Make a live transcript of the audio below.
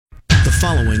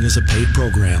following is a paid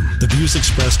program. The views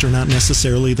expressed are not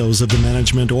necessarily those of the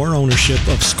management or ownership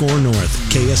of Score North,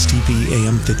 KSTP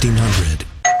AM 1500.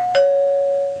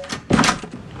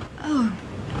 Oh,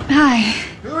 hi.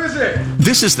 Who is it?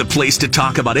 This is the place to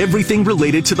talk about everything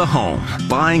related to the home.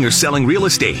 Buying or selling real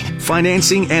estate,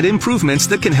 financing, and improvements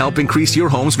that can help increase your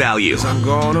home's value. I'm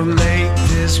gonna make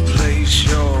this place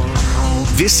your home.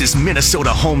 This is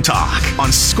Minnesota Home Talk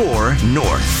on Score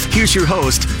North. Here's your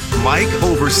host, Mike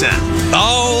Overson.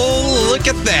 Oh, look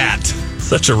at that.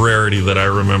 Such a rarity that I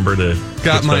remember to put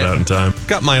that out in time.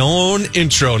 Got my own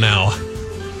intro now.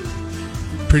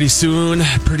 Pretty soon,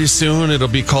 it'll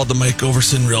be called the Mike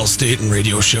Overson Real Estate and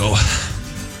Radio Show.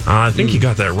 I think you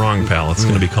got that wrong, pal. It's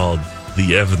going to be called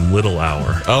the Evan Little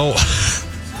Hour. Oh.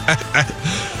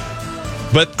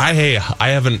 But I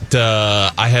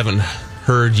haven't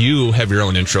heard you have your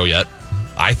own intro yet.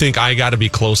 I think I got to be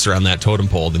closer on that totem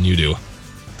pole than you do.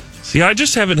 See, I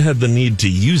just haven't had the need to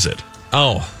use it.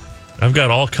 Oh. I've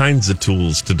got all kinds of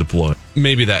tools to deploy.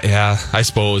 Maybe that, yeah, I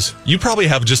suppose. You probably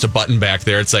have just a button back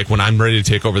there. It's like when I'm ready to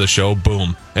take over the show,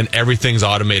 boom, and everything's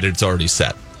automated. It's already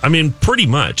set. I mean, pretty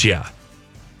much, yeah.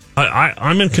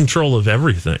 I'm in control of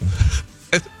everything.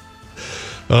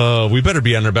 We better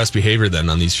be on our best behavior then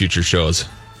on these future shows.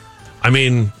 I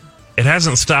mean, it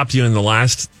hasn't stopped you in the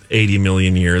last 80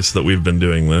 million years that we've been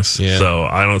doing this, so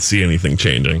I don't see anything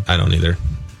changing. I don't either.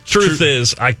 Truth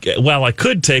is, I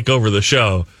could take over the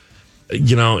show.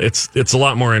 You know, it's a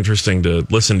lot more interesting to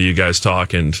listen to you guys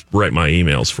talk and write my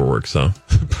emails for work, so.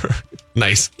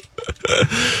 Nice.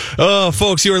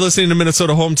 Folks, you are listening to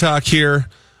Minnesota Home Talk here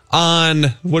on,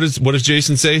 what does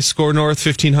Jason say? Score North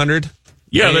 1500?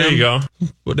 Yeah, AM? there you go.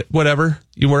 Whatever.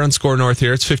 You were on Score North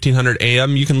here. It's 1500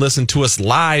 AM. You can listen to us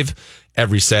live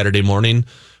every Saturday morning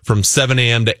from 7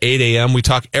 a.m. to 8 a.m. We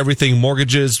talk everything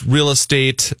mortgages, real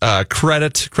estate,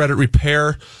 credit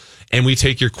repair, and we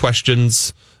take your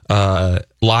questions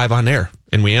live on air,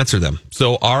 and we answer them.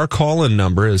 So our call-in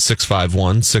number is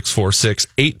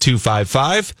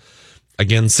 651-646-8255.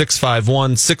 Again,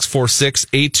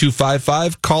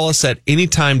 651-646-8255. Call us at any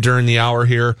time during the hour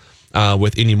here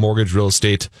with any mortgage, real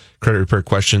estate, credit repair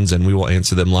questions, and we will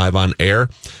answer them live on air.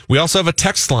 We also have a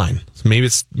text line. So maybe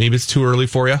it's too early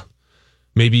for you.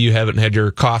 Maybe you haven't had your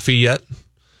coffee yet.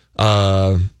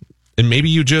 And maybe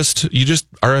you just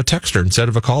are a texter instead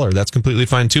of a caller. That's completely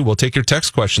fine too. We'll take your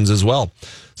text questions as well.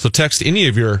 So text any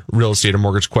of your real estate or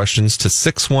mortgage questions to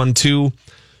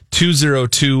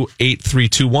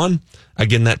 612-202-8321.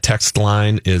 Again, that text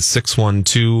line is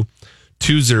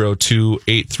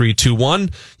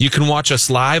 612-202-8321. You can watch us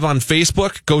live on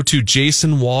Facebook. Go to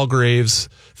Jason Walgrave's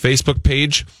Facebook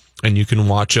page, and you can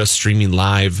watch us streaming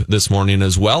live this morning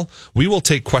as well. We will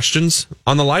take questions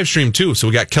on the live stream too. So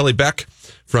we got Kelly Beck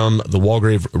from the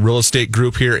Walgrave Real Estate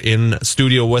Group here in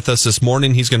studio with us this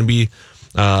morning. He's going to be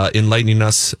enlightening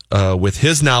us with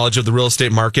his knowledge of the real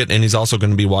estate market, and he's also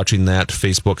going to be watching that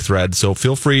Facebook thread. So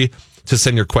feel free to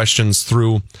send your questions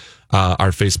through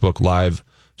our Facebook live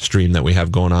stream that we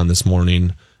have going on this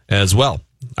morning as well.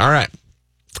 All right.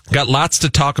 Got lots to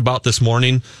talk about this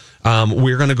morning.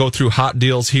 We're going to go through hot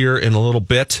deals here in a little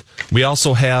bit. We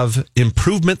also have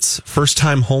improvements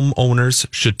first-time homeowners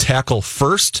should tackle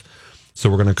first. So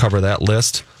we're going to cover that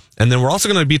list. And then we're also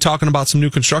going to be talking about some new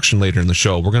construction later in the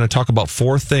show. We're going to talk about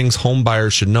 4 things home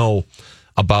buyers should know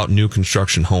about new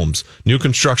construction homes. New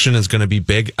construction is going to be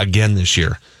big again this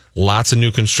year. Lots of new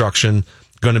construction.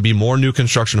 Going to be more new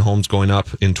construction homes going up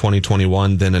in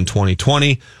 2021 than in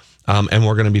 2020. And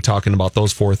we're going to be talking about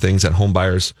those 4 things that home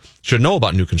buyers should know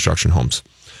about new construction homes.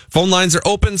 Phone lines are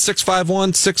open,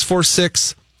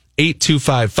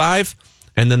 651-646-8255.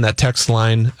 And then that text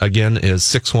line, again, is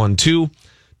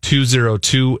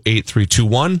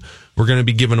 612-202-8321. We're going to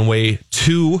be giving away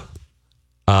 2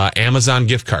 Amazon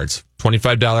gift cards,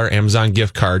 $25 Amazon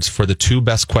gift cards for the 2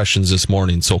 best questions this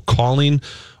morning. So calling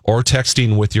or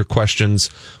texting with your questions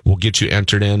will get you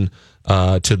entered in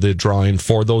to the drawing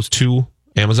for those 2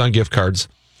 Amazon gift cards.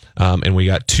 And we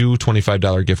got 2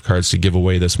 $25 gift cards to give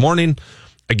away this morning.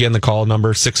 Again, the call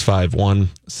number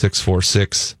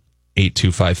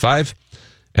 651-646-8255.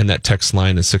 And that text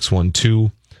line is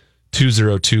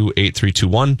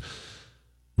 612-202-8321.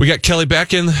 We got Kelly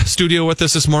back in the studio with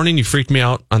us this morning. You freaked me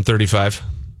out on 35.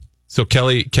 So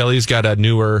Kelly's got a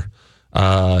newer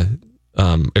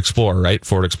Explorer, right?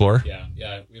 Ford Explorer? Yeah.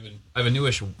 I have a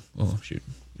newish... Oh, shoot.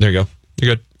 There you go.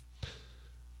 You're good.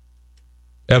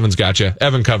 Evan's got you.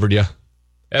 Evan covered you.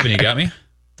 Evan, you got me?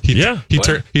 He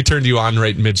turned you on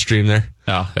right midstream there.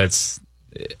 Oh,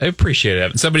 I appreciate it,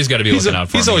 Evan. Somebody's got to be looking out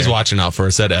for me. He's always here. watching out for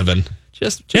us, that Evan.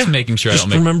 Just making sure just I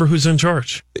don't make... remember who's in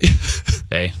charge.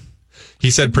 Hey. He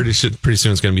said pretty soon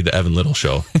it's going to be the Evan Little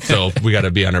show. So we got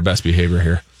to be on our best behavior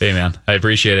here. Hey, man, I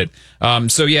appreciate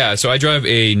it. So I drive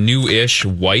a new-ish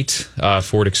white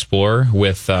Ford Explorer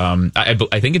with,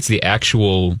 I think it's the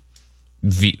actual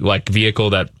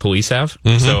vehicle that police have.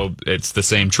 Mm-hmm. So it's the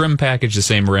same trim package, the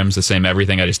same rims, the same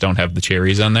everything. I just don't have the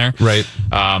cherries on there. Right.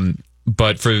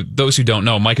 But for those who don't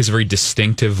know, Mike is a very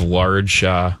distinctive, large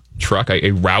truck,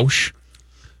 a Roush.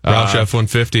 Roush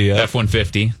F-150, yeah.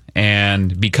 F-150.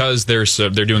 And because they're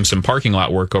doing some parking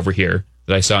lot work over here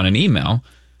that I saw in an email,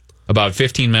 about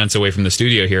 15 minutes away from the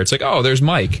studio here, it's like, oh, there's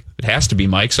Mike. It has to be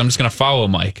Mike, so I'm just going to follow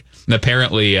Mike. And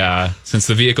apparently, since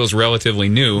the vehicle's relatively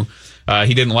new,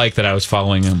 he didn't like that I was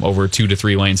following him over 2 to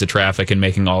 3 lanes of traffic and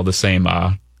making all the same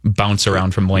bounce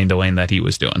around from lane to lane that he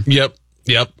was doing. Yep.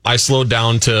 I slowed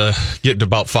down to get to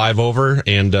about 5 over,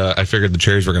 and I figured the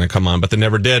cherries were going to come on, but they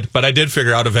never did. But I did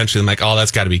figure out eventually, I'm like, oh,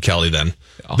 that's got to be Kelly then.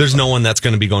 Oh, there's no one that's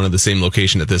going to be going to the same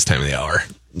location at this time of the hour.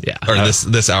 Yeah. Or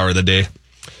this hour of the day.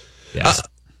 Yeah.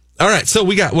 All right, so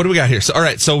what do we got here? So, all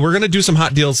right, so we're going to do some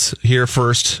hot deals here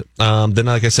first. Then,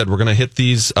 like I said, we're going to hit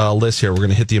these lists here. We're going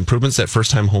to hit the improvements that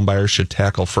first-time homebuyers should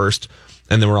tackle first,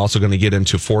 and then we're also going to get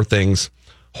into 4 things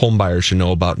home buyers should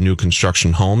know about new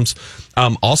construction homes.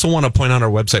 Also want to point out our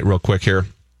website real quick here.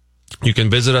 You can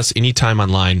visit us anytime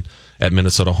online at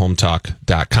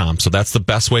minnesotahometalk.com. So that's the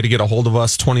best way to get a hold of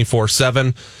us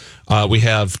 24/7. We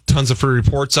have tons of free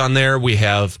reports on there. We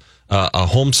have a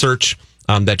home search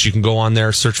that you can go on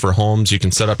there, search for homes. You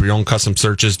can set up your own custom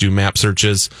searches, do map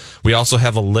searches. We also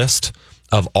have a list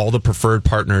of all the preferred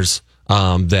partners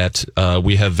that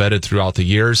we have vetted throughout the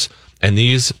years. And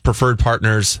these preferred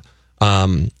partners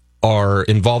are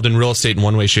involved in real estate in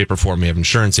one way, shape, or form. We have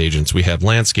insurance agents, we have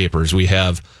landscapers, we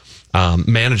have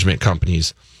management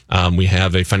companies, we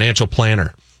have a financial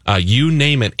planner. You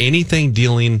name it, anything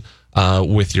dealing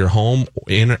with your home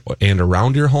in and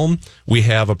around your home, we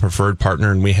have a preferred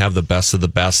partner, and we have the best of the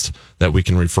best that we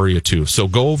can refer you to. So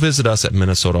go visit us at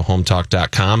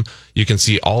minnesotahometalk.com. You can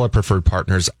see all our preferred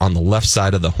partners on the left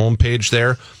side of the homepage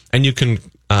there, and you can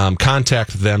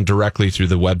contact them directly through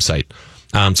the website.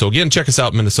 So again, check us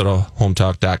out,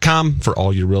 minnesotahometalk.com, for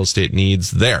all your real estate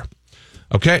needs there.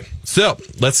 Okay, so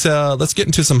let's get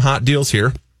into some hot deals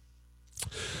here.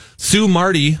 Sue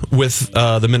Marty with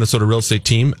the Minnesota real estate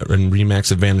team and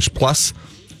RE/MAX Advantage Plus.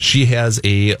 She has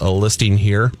a listing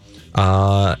here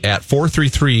at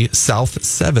 433 South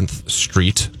 7th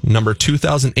Street, number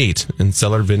 2008 in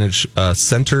Center Village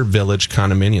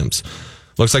Condominiums.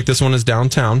 Looks like this one is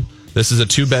downtown. This is a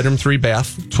 2-bedroom,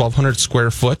 3-bath, 1,200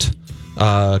 square foot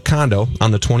condo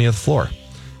on the 20th floor.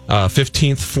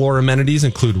 15th floor amenities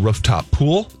include rooftop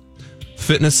pool,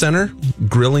 fitness center,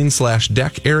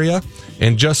 grilling/deck area,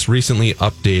 and just recently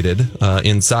updated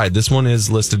inside. This one is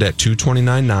listed at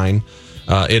 $229,900.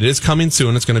 It is coming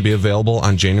soon. It's going to be available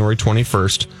on January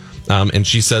 21st. And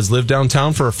she says, live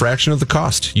downtown for a fraction of the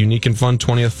cost. Unique and fun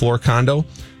 20th floor condo,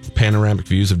 panoramic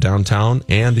views of downtown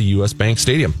and the U.S. Bank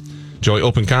Stadium. Enjoy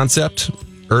open concept,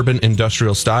 urban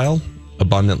industrial style,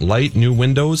 abundant light, new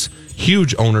windows,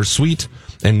 huge owner's suite,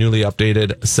 and newly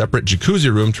updated separate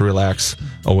jacuzzi room to relax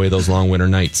away those long winter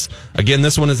nights. Again,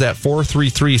 this one is at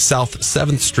 433 South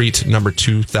 7th Street, number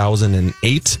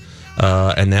 2008.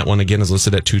 And that one, again, is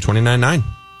listed at $229,900.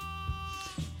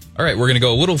 All right, we're going to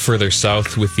go a little further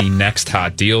south with the next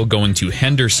hot deal, going to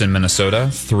Henderson, Minnesota,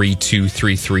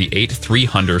 32338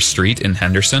 300 Street in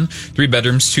Henderson. 3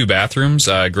 bedrooms, 2 bathrooms,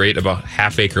 great, about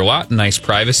half-acre lot, nice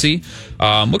privacy.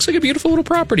 Looks like a beautiful little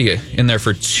property in there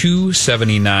for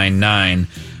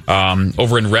 $279,900.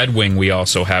 Over in Red Wing, we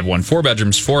also have one, 4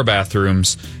 bedrooms, 4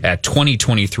 bathrooms at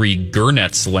 2023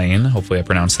 Gurnetz Lane. Hopefully I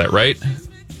pronounced that right.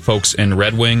 Folks in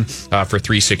Red Wing for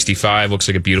 $365,000. Looks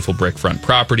like a beautiful brick front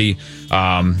property.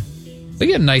 They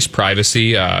get nice privacy.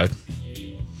 Yeah,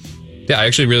 I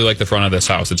actually really like the front of this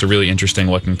house. It's a really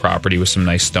interesting looking property with some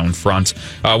nice stone front.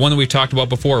 One that we've talked about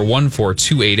before,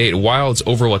 14288 Wilds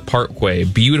Overlook Parkway.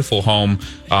 Beautiful home,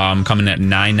 coming at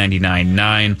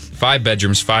 $999,900. 5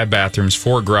 bedrooms, 5 bathrooms,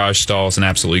 4 garage stalls, an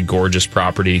absolutely gorgeous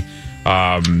property.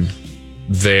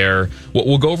 There, what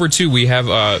we'll go over to, we have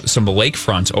some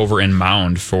lakefront over in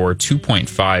Mound for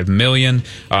 $2.5 million,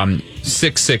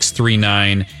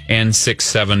 6639 and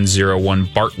 6701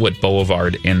 Bartlett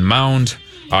Boulevard in Mound.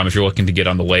 If you're looking to get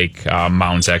on the lake,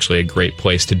 Mound's actually a great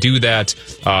place to do that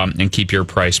and keep your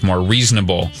price more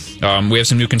reasonable. We have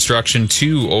some new construction,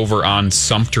 too, over on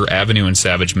Sumter Avenue in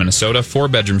Savage, Minnesota. 4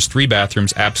 bedrooms, 3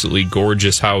 bathrooms, absolutely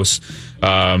gorgeous house,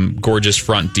 gorgeous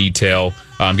front detail.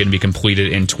 Going to be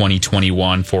completed in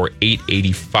 2021 for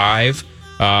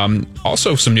 $885,000.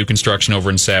 Also, some new construction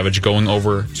over in Savage, going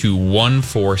over to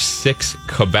 146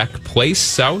 Quebec Place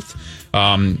South.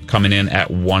 coming in at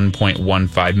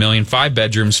 $1.15 million. 5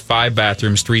 bedrooms, 5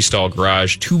 bathrooms, 3-stall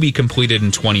garage to be completed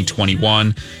in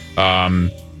 2021.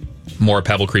 More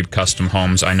Pebble Creek Custom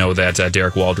Homes. I know that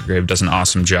Derek Waldegrave does an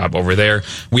awesome job over there.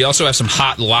 We also have some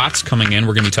hot lots coming in.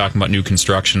 We're going to be talking about new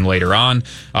construction later on.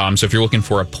 So if you're looking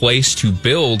for a place to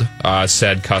build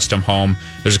said custom home,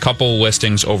 there's a couple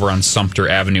listings over on Sumter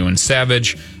Avenue in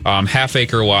Savage.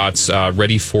 Half-acre lots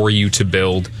ready for you to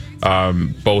build,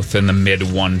 both in the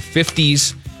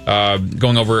mid-150s.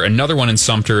 Going over another one in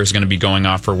Sumter is going to be going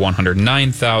off for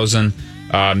 $109,000.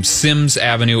 Sims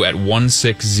Avenue at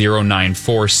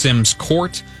 16094, Sims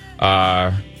Court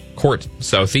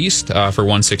Southeast for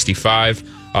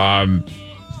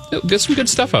 $165,000. Get some good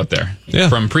stuff out there. Yeah.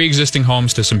 From pre-existing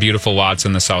homes to some beautiful lots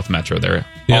in the South Metro there.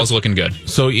 Yep. All's looking good.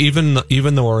 So even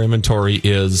though our inventory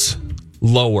is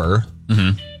lower,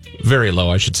 very low,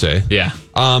 I should say. Yeah.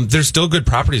 There's still good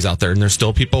properties out there, and there's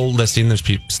still people listing. There's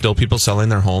still people selling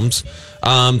their homes.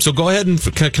 So go ahead and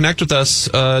connect with us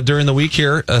during the week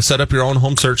here. Set up your own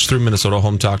home search through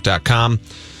MinnesotaHometalk.com.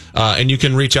 And you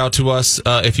can reach out to us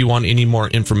if you want any more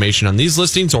information on these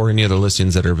listings or any other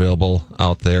listings that are available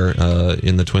out there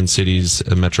in the Twin Cities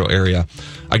metro area.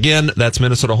 Again, that's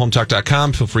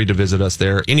MinnesotaHometalk.com. Feel free to visit us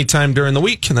there anytime during the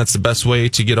week, and that's the best way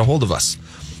to get a hold of us.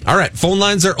 All right, phone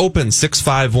lines are open,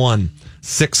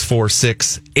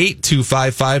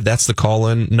 651-646-8255. That's the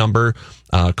call-in number.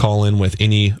 Call in with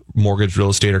any mortgage,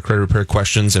 real estate, or credit repair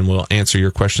questions, and we'll answer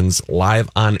your questions live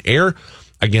on air.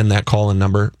 Again, that call-in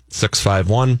number,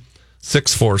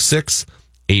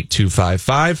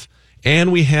 651-646-8255.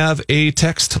 And we have a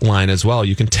text line as well.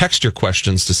 You can text your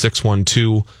questions to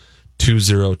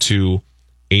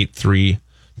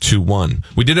 612-202-8321.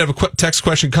 We did have a quick text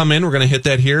question come in. We're going to hit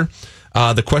that here.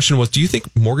 The question was, do you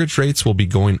think mortgage rates will be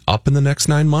going up in the next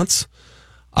 9 months?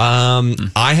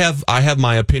 I have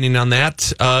my opinion on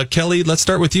that. Kelly, let's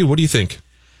start with you. What do you think?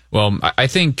 Well, I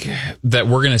think that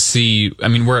we're going to see,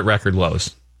 we're at record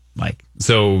lows, Mike.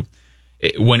 So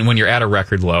when you're at a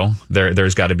record low,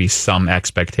 there's got to be some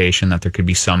expectation that there could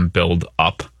be some build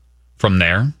up from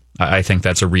there. I think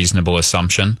that's a reasonable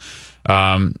assumption.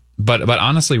 But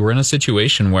honestly, we're in a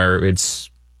situation where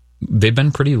they've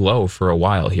been pretty low for a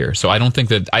while here. So I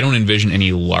don't envision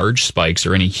any large spikes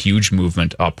or any huge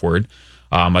movement upward.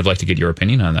 I'd like to get your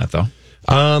opinion on that, though.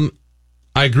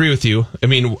 I agree with you.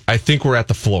 I think we're at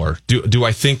the floor. Do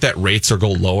I think that rates are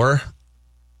go lower?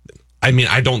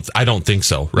 I don't think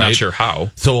so. Right? Not sure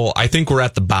how. So I think we're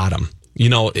at the bottom.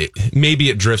 Maybe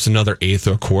it drifts another eighth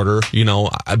or quarter,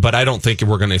 but I don't think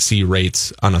we're going to see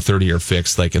rates on a 30-year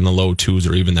fixed like in the low 2s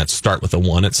or even that start with a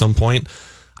 1 at some point.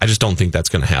 I just don't think that's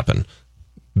going to happen.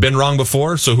 Been wrong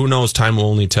before, so who knows? Time will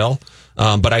only tell.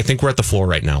 But I think we're at the floor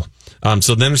right now.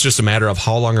 So then it's just a matter of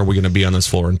how long are we going to be on this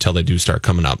floor until they do start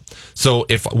coming up. So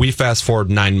if we fast forward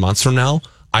 9 months from now,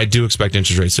 I do expect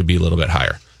interest rates to be a little bit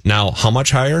higher. Now, how much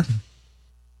higher?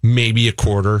 Maybe a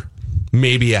quarter,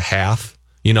 maybe a half.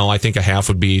 I think a half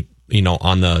would be,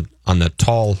 on the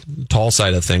tall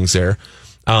side of things there.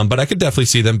 But I could definitely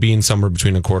see them being somewhere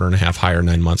between a quarter and a half higher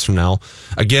 9 months from now.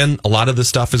 Again, a lot of this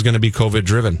stuff is going to be COVID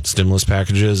driven. Stimulus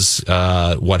packages,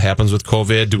 what happens with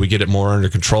COVID? Do we get it more under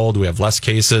control? Do we have less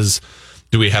cases?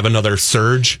 Do we have another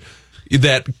surge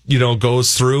that,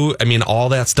 goes through? All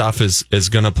that stuff is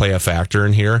going to play a factor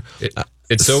in here.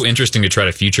 It's so interesting to try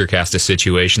to futurecast a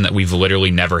situation that we've literally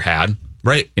never had.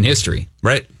 Right. In history.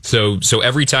 Right. So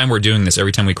every time we're doing this,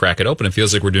 every time we crack it open, it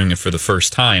feels like we're doing it for the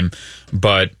first time.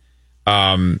 But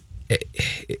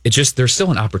it just, there's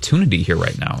still an opportunity here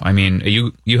right now.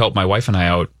 You helped my wife and I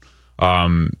out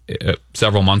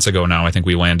several months ago now. I think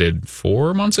we landed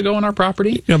 4 months ago on our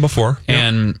property. Yeah, before.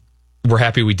 And we're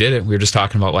happy we did it. We were just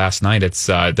talking about last night. It's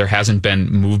there hasn't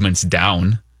been movements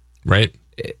down. Right.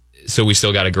 So we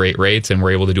still got a great rate, and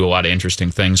we're able to do a lot of interesting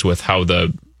things with how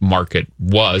the market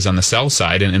was on the sell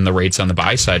side and the rates on the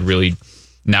buy side. Really,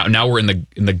 now we're in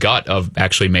the gut of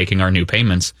actually making our new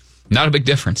payments. Not a big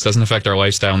difference. Doesn't affect our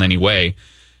lifestyle in any way,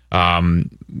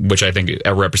 which I think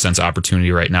represents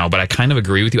opportunity right now. But I kind of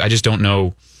agree with you. I just don't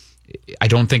know. I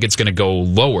don't think it's going to go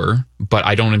lower, but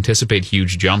I don't anticipate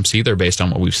huge jumps either based on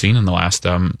what we've seen in the last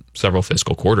several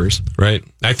fiscal quarters. Right.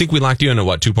 I think we locked you in at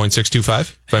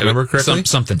 2.625, if I remember correctly?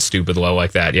 Something stupid low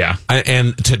like that, yeah.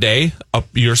 And today,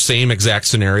 your same exact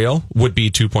scenario would be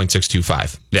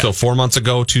 2.625. Yeah. So 4 months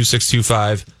ago,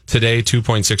 2.625. Today,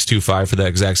 2.625 for the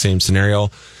exact same scenario.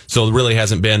 So it really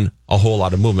hasn't been a whole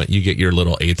lot of movement. You get your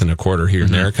little eighth and a quarter here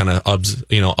and there, kind of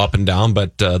up and down,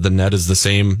 but the net is the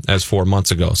same as 4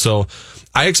 months ago. So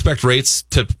I expect rates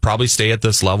to probably stay at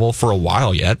this level for a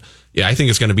while yet. yeah, I think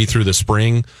it's going to be through the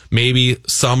spring, maybe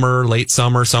summer, late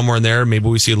summer, somewhere in there. Maybe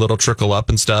we see a little trickle up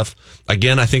and stuff.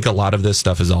 Again, I think a lot of this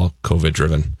stuff is all COVID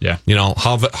driven. Yeah.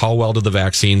 How well do the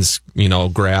vaccines,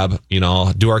 grab,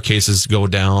 do our cases go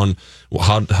down?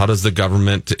 How does the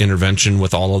government intervention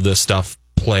with all of this stuff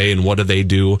play, and what do they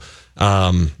do?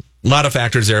 A lot of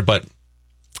factors there, but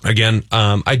again,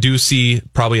 I do see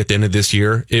probably at the end of this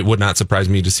year, it would not surprise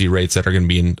me to see rates that are going to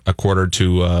be in a quarter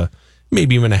to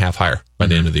maybe even a half higher by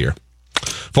the end of the year.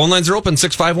 Phone lines are open,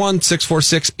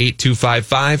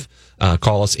 651-646-8255.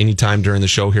 Call us anytime during the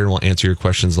show here, and we'll answer your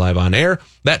questions live on air.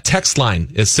 That text line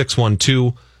is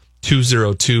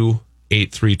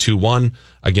 612-202-8321.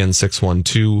 Again,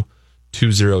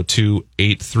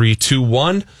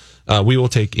 612-202-8321. We will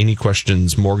take any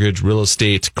questions, mortgage, real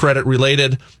estate, credit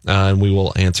related, and we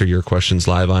will answer your questions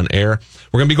live on air.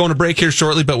 We're going to be going to break here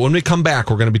shortly, but when we come back,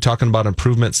 we're going to be talking about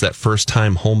improvements that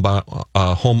first-time home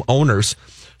owners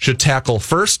should tackle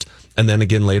first, and then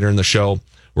again later in the show,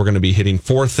 we're going to be hitting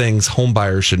 4 things home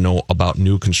buyers should know about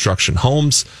new construction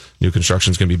homes. New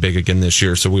construction is going to be big again this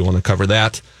year, so we want to cover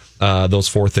that. Those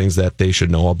 4 things that they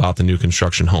should know about the new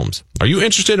construction homes. Are you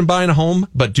interested in buying a home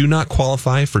but do not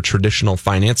qualify for traditional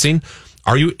financing?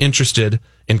 Are you interested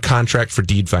in contract for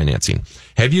deed financing?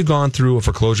 Have you gone through a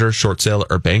foreclosure, short sale,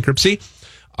 or bankruptcy?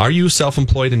 Are you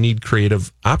self-employed and need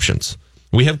creative options?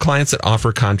 We have clients that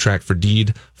offer contract for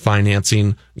deed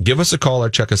financing. Give us a call or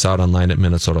check us out online at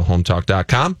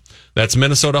MinnesotaHometalk.com. That's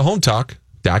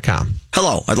MinnesotaHometalk.com.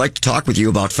 Hello, I'd like to talk with you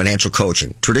about financial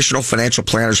coaching. Traditional financial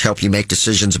planners help you make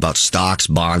decisions about stocks,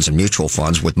 bonds, and mutual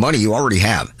funds with money you already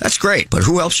have. That's great, but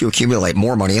who helps you accumulate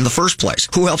more money in the first place?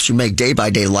 Who helps you make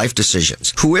day-by-day life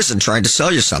decisions? Who isn't trying to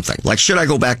sell you something? Like, should I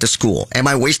go back to school? Am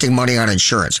I wasting money on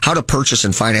insurance? How to purchase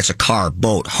and finance a car,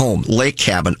 boat, home, lake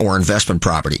cabin, or investment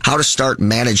property? How to start,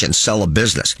 manage, and sell a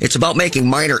business? It's about making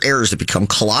minor errors that become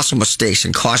colossal mistakes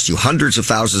and cost you hundreds of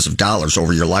thousands of dollars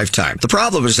over your lifetime. The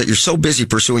problem is that you're so busy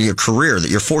pursuing your career that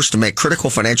you're forced to make critical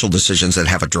financial decisions that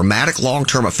have a dramatic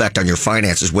long-term effect on your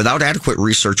finances without adequate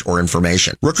research or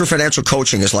information. Rooker Financial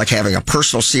Coaching is like having a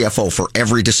personal CFO for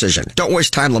every decision. Don't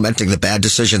waste time lamenting the bad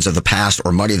decisions of the past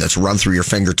or money that's run through your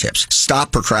fingertips.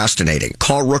 Stop procrastinating.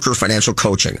 Call Rooker Financial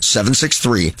Coaching,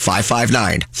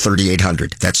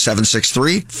 763-559-3800. That's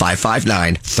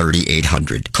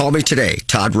 763-559-3800. Call me today,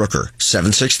 Todd Rooker,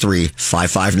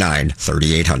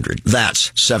 763-559-3800.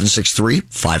 That's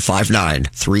 763-559-3800.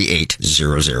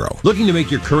 Looking to make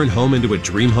your current home into a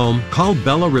dream home? Call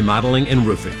Bella Remodeling and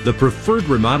Roofing, the preferred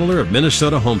remodeler of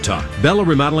Minnesota Home Talk. Bella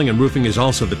Remodeling and Roofing is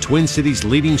also the Twin Cities'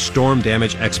 leading storm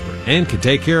damage expert and can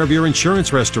take care of your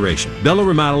insurance restoration. Bella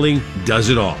Remodeling does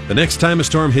it all. The next time a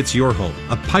storm hits your home,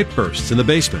 a pipe bursts in the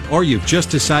basement, or you've just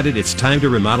decided it's time to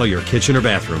remodel your kitchen or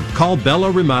bathroom, call Bella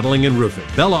Remodeling and Roofing.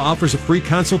 Bella offers a free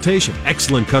consultation,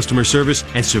 excellent customer service,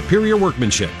 and superior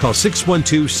workmanship. Call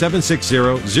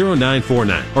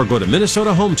 612-760-0949 or go to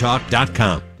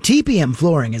MinnesotaHometalk.com. TPM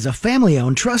Flooring is a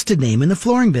family-owned, trusted name in the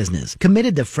flooring business,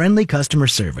 committed to friendly customer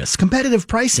service, competitive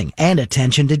pricing, and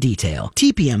attention to detail.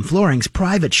 TPM Flooring's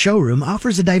private showroom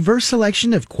offers a diverse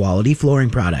selection of quality flooring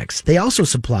products. They also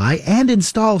supply and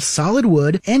install solid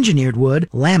wood, engineered wood,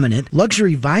 laminate,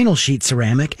 luxury vinyl sheet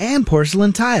ceramic, and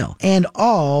porcelain tile, and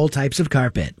all types of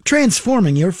carpet,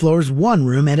 transforming your floors one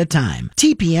room at a time.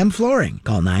 TPM Flooring.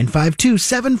 Call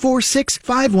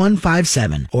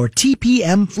 952-746-5157 or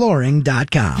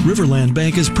tpmflooring.com. Riverland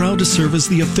Bank is proud to serve as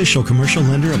the official commercial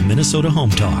lender of Minnesota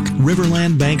Home Talk.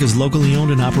 Riverland Bank is locally owned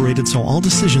and operated, so all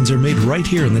decisions are made right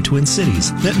here in the Twin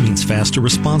Cities. That means faster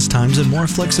response times and more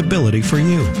flexibility for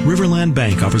you. Riverland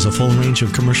Bank offers a full range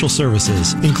of commercial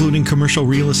services, including commercial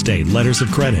real estate, letters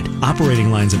of credit, operating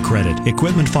lines of credit,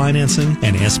 equipment financing,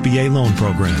 and SBA loan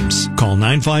programs. Call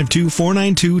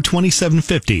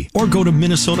 952-492-2750 or go to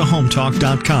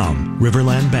MinnesotaHometalk.com.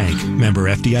 Riverland Bank, member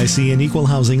FDIC and equal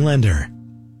housing lender.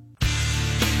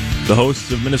 The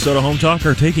hosts of Minnesota Home Talk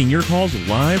are taking your calls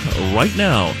live right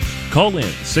now. Call in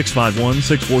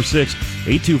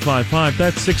 651-646-8255.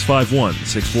 That's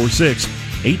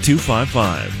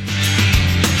 651-646-8255.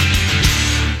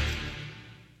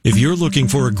 If you're looking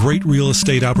for a great real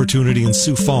estate opportunity in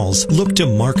Sioux Falls, look to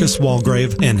Marcus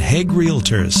Walgrave and Hague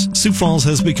Realtors. Sioux Falls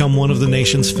has become one of the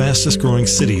nation's fastest growing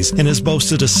cities and has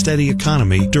boasted a steady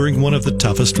economy during one of the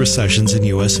toughest recessions in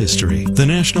U.S. history. The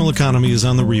national economy is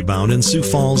on the rebound and Sioux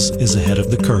Falls is ahead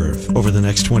of the curve. Over the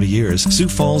next 20 years, Sioux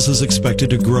Falls is expected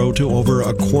to grow to over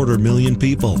 250,000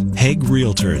 people. Hague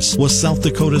Realtors was South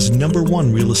Dakota's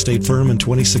 #1 real estate firm in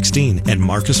 2016, and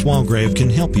Marcus Walgrave can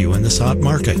help you in this hot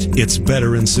market. It's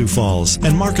better in Sioux Falls,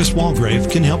 and Marcus Walgrave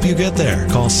can help you get there.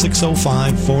 Call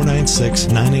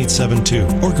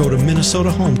 605-496-9872 or go to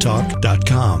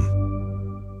MinnesotaHometalk.com.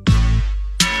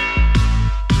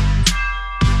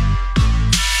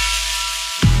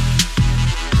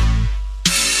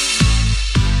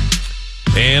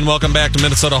 And welcome back to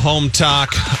Minnesota Home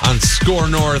Talk on Score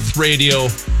North Radio,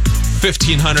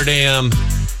 1500 AM.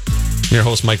 Your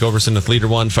host, Mike Overson with Leader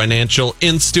One Financial.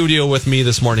 In studio with me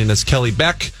this morning is Kelly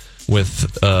Beck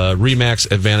with RE/MAX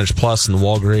Advantage Plus and the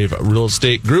Walgrave Real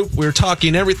Estate Group. We're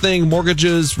talking everything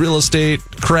mortgages, real estate,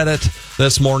 credit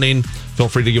this morning. Feel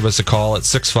free to give us a call at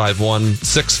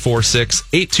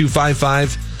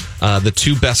 651-646-8255. The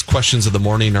two best questions of the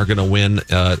morning are going to win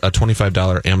a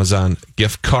 $25 Amazon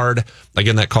gift card.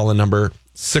 Again, that call-in number,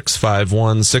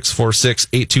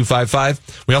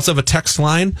 651-646-8255. We also have a text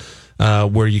line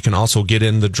where you can also get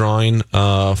in the drawing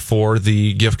for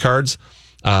the gift cards.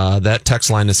 That text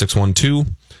line is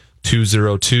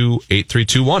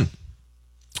 612-202-8321.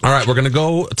 All right, we're going to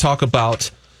go talk about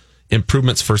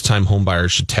improvements first-time home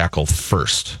buyers should tackle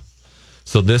first.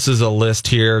 So this is a list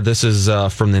here. This is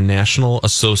from the National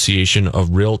Association of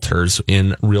Realtors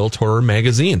in Realtor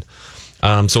Magazine.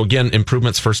 So again,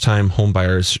 improvements first-time home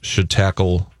buyers should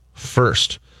tackle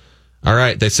first. All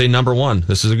right, they say number one.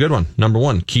 This is a good one. Number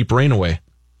one, keep rain away.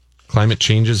 Climate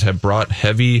changes have brought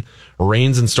heavy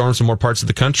rains and storms to more parts of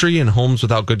the country, and homes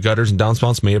without good gutters and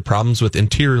downspouts may have problems with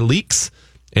interior leaks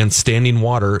and standing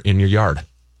water in your yard.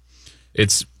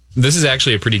 This is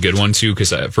actually a pretty good one, too,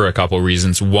 because for a couple of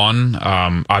reasons. One,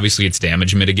 obviously, it's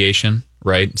damage mitigation,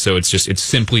 right? So it's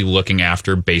simply looking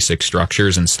after basic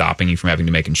structures and stopping you from having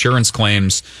to make insurance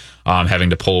claims, having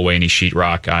to pull away any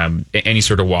sheetrock. Any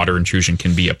sort of water intrusion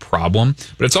can be a problem,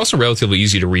 but it's also relatively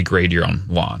easy to regrade your own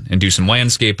lawn and do some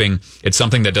landscaping. It's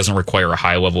something that doesn't require a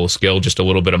high level of skill, just a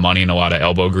little bit of money and a lot of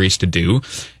elbow grease to do.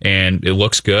 And it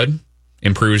looks good,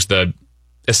 improves the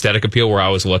aesthetic appeal. Where I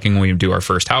was looking when we do our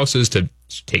first houses to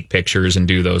take pictures and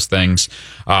do those things.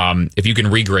 If you can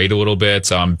regrade a little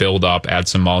bit, build up, add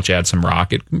some mulch, add some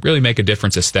rock, it can really make a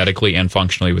difference aesthetically and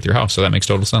functionally with your house. So that makes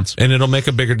total sense. And it'll make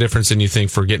a bigger difference than you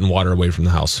think for getting water away from the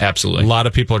house. Absolutely. A lot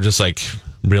of people are just like,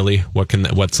 really?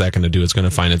 What's that going to do? It's going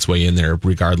to find its way in there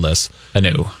regardless. I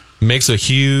know. Makes a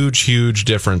huge, huge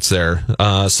difference there.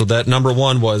 So that number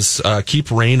one was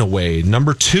keep rain away.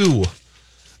 Number two,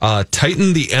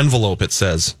 tighten the envelope, it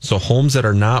says. So homes that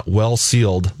are not well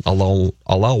sealed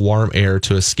allow warm air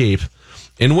to escape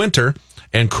in winter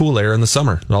and cool air in the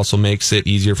summer. It also makes it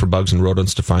easier for bugs and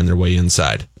rodents to find their way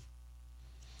inside.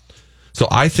 So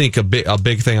I think a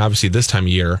big thing, obviously, this time of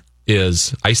year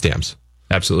is ice dams.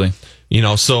 Absolutely.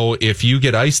 So if you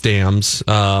get ice dams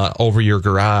over your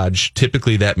garage,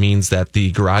 typically that means that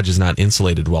the garage is not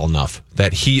insulated well enough.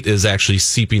 That heat is actually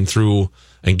seeping through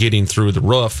and getting through the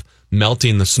roof,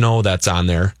 melting the snow that's on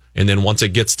there, and then once it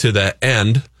gets to the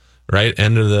end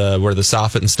of where the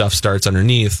soffit and stuff starts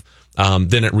underneath,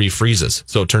 then it refreezes.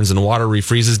 So it turns into water,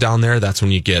 refreezes down there. That's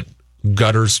when you get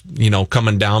gutters,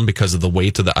 coming down because of the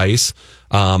weight of the ice,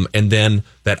 and then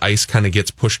that ice kind of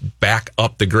gets pushed back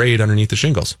up the grade underneath the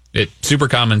shingles. It's super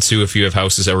common too if you have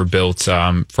houses that were built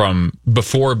from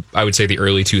before, I would say, the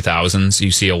early 2000s.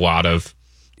 You see a lot of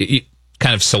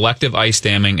kind of selective ice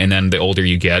damming, and then the older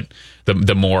you get,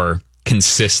 the more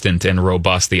consistent and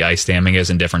robust the ice damming is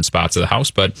in different spots of the house.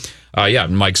 But yeah,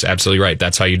 Mike's absolutely right.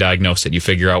 That's how you diagnose it. You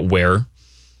figure out where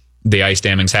the ice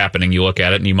damming's happening. You look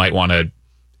at it, and you might want to,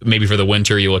 maybe for the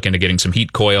winter, you look into getting some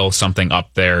heat coil, something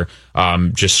up there,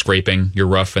 just scraping your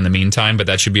roof in the meantime. But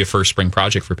that should be a first spring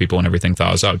project for people when everything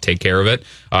thaws out. Take care of it.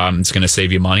 It's going to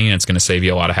save you money, and it's going to save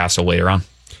you a lot of hassle later on.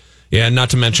 Yeah, not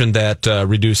to mention that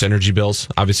reduce energy bills.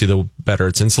 Obviously, the better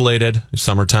it's insulated.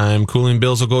 Summertime, cooling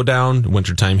bills will go down.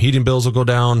 Wintertime, heating bills will go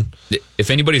down. If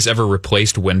anybody's ever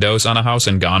replaced windows on a house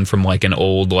and gone from like an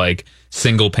old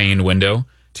single pane window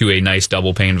to a nice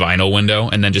double pane vinyl window,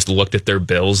 and then just looked at their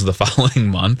bills the following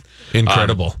month,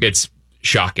 incredible. It's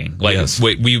shocking. Yes.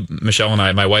 Michelle and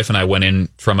I, my wife and I, went in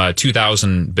from a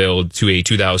 2000 build to a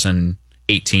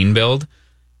 2018 build.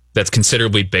 That's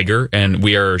considerably bigger, and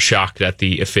we are shocked at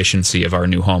the efficiency of our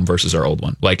new home versus our old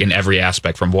one. In every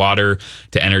aspect, from water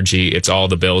to energy, it's all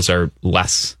the bills are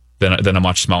less than a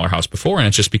much smaller house before, and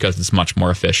it's just because it's much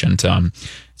more efficient,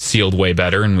 sealed way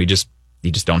better, and you just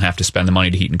don't have to spend the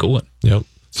money to heat and cool it. Yep.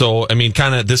 So, I mean,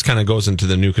 this kind of goes into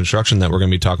the new construction that we're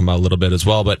going to be talking about a little bit as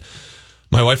well. But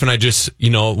my wife and I just,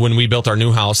 when we built our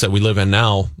new house that we live in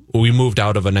now, we moved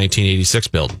out of a 1986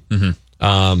 build.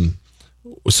 Mm-hmm.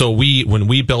 So when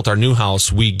we built our new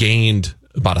house, we gained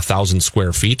about 1,000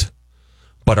 square feet,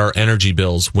 but our energy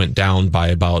bills went down by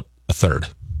about a third.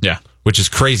 Yeah. Which is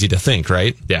crazy to think,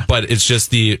 right? Yeah. But it's just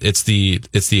the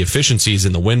efficiencies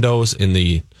in the windows, in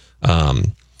the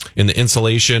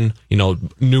insulation,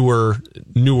 newer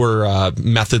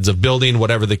methods of building,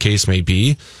 whatever the case may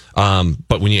be.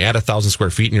 But when you add 1,000 square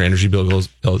feet and your energy bill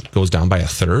goes down by a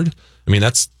third, I mean,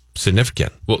 that's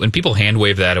significant. Well, and people hand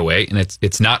wave that away, and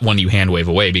it's not one you hand wave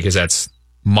away because that's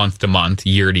month to month,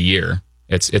 year to year.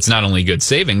 It's not only good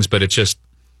savings, but it's just,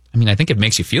 I mean, I think it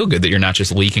makes you feel good that you're not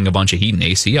just leaking a bunch of heat and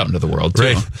AC out into the world, too.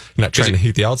 Right. You're not trying to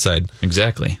heat the outside.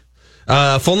 Exactly.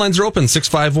 Phone lines are open,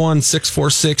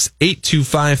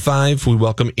 651-646-8255. We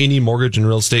welcome any mortgage and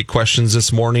real estate questions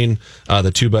this morning.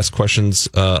 The two best questions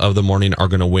of the morning are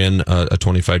going to win a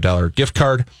 $25 gift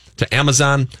card to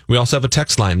Amazon. We also have a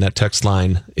text line. That text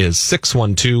line is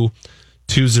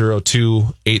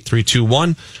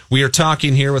 612-202-8321. We are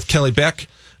talking here with Kelly Beck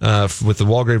with the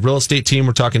Walgrave Real Estate Team.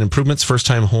 We're talking improvements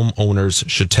first-time homeowners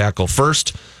should tackle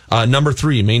first. Number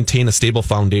 3, maintain a stable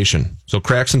foundation. So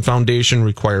cracks in foundation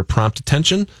require prompt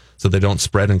attention so they don't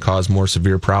spread and cause more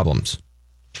severe problems.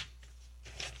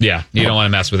 Yeah, you don't want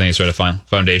to mess with any sort of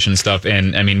foundation stuff.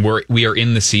 And I mean, we are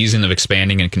in the season of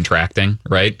expanding and contracting,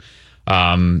 right?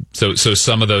 So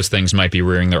some of those things might be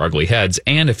rearing their ugly heads.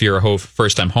 And if you're a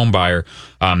first-time home buyer,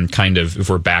 kind of, if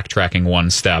we're backtracking one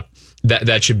step,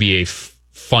 that should be a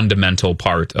fundamental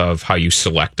part of how you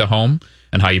select a home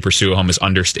and how you pursue a home is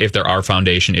if there are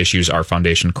foundation issues, are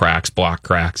foundation cracks, block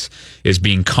cracks, is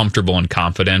being comfortable and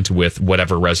confident with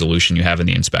whatever resolution you have in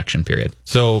the inspection period.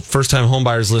 So first-time home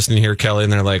buyers listening here, Kelly,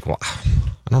 and they're like, well, I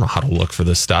don't know how to look for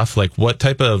this stuff. Like what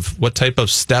type of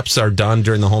steps are done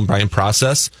during the home buying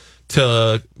process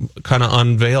to kind of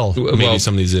unveil maybe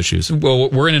some of these issues? Well,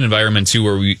 we're in an environment too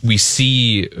where we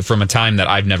see, from a time that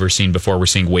I've never seen before, we're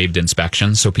seeing waived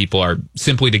inspections. So people are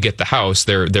simply to get the house,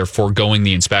 they're foregoing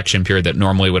the inspection period that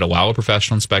normally would allow a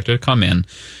professional inspector to come in,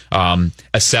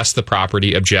 assess the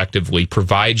property objectively,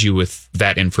 provide you with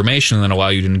that information, and then allow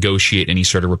you to negotiate any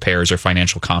sort of repairs or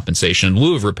financial compensation in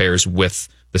lieu of repairs with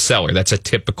the seller. That's a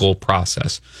typical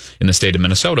process in the state of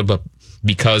Minnesota, but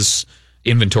because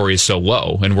inventory is so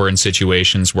low and we're in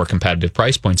situations where competitive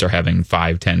price points are having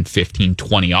 5, 10, 15,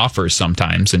 20 offers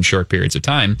sometimes in short periods of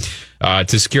time,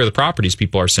 to secure the properties,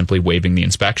 people are simply waiving the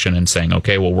inspection and saying,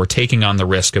 okay, well, we're taking on the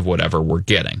risk of whatever we're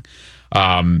getting.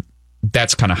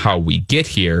 That's kind of how we get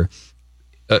here.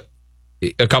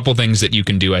 A couple things that you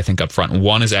can do, I think, up front.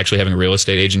 One is actually having a real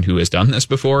estate agent who has done this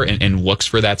before and looks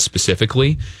for that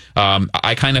specifically.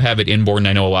 I kind of have it inborn, and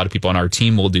I know a lot of people on our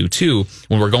team will do too.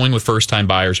 When we're going with first-time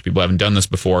buyers, people who haven't done this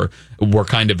before, we're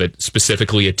kind of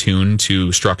specifically attuned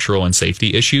to structural and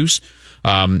safety issues.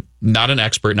 Not an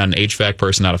expert, not an HVAC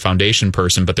person, not a foundation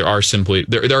person, but there are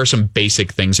some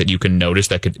basic things that you can notice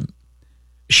that could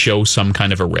show some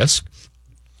kind of a risk.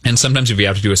 And sometimes if you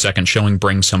have to do a second showing,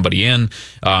 bring somebody in,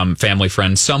 family,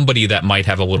 friend, somebody that might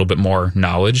have a little bit more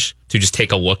knowledge to just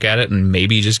take a look at it and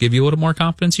maybe just give you a little more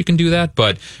confidence you can do that.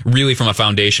 But really, from a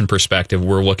foundation perspective,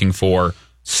 we're looking for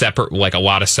a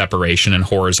lot of separation and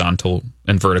horizontal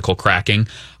and vertical cracking.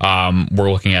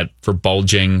 We're looking for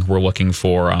bulging. We're looking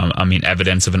for,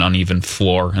 evidence of an uneven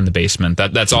floor in the basement.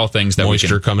 That's all things that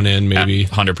moisture coming in, maybe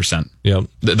 100%. Yep.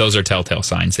 Those are telltale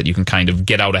signs that you can kind of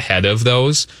get out ahead of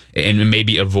those and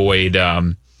maybe avoid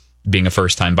being a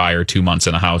first-time buyer 2 months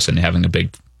in a house and having a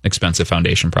big expensive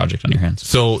foundation project on your hands.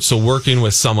 So working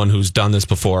with someone who's done this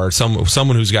before,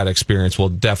 someone who's got experience will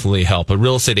definitely help. A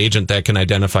real estate agent that can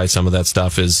identify some of that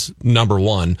stuff is number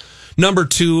one. Number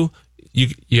two,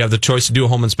 you have the choice to do a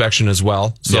home inspection as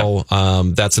well. So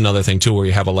that's another thing too, where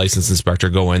you have a licensed inspector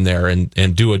go in there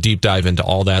and do a deep dive into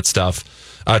all that stuff.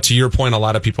 To your point, a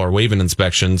lot of people are waiving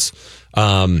inspections.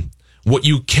 What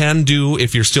you can do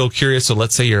if you're still curious, so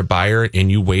let's say you're a buyer and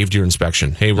you waived your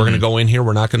inspection. Hey, we're going to go in here.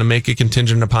 We're not going to make it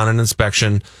contingent upon an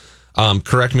inspection.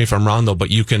 Correct me if I'm wrong, though, but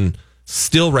you can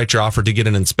still write your offer to get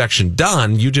an inspection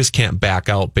done. You just can't back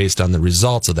out based on the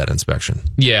results of that inspection.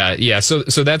 Yeah. So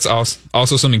that's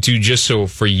also something, too, just so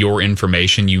for your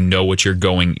information, you know what you're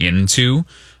going into.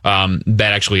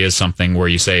 That actually is something where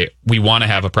you say, we want to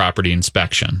have a property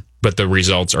inspection, but the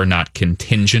results are not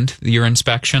contingent to your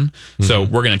inspection. Mm-hmm. So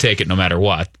we're going to take it no matter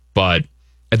what. But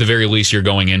at the very least, you're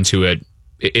going into it.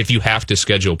 If you have to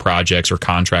schedule projects or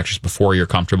contractors before you're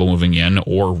comfortable moving in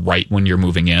or right when you're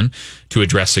moving in to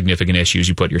address significant issues,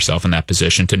 you put yourself in that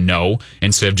position to know,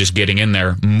 instead of just getting in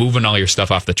there, moving all your stuff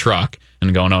off the truck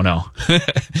and going, oh no.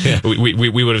 Yeah.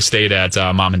 We would have stayed at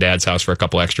mom and dad's house for a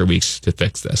couple extra weeks to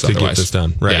fix this. To get this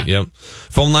done. Right. Yeah. Yep.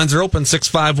 Phone lines are open,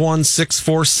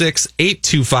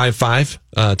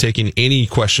 651-646-8255. Taking any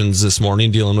questions this morning,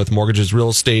 dealing with mortgages, real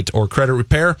estate, or credit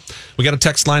repair. We got a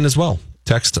text line as well.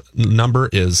 Text number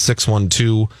is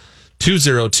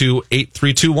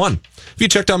 612-202-8321. If you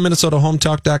checked out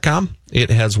MinnesotaHometalk.com,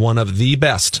 it has one of the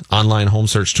best online home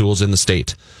search tools in the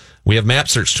state. We have map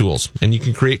search tools, and you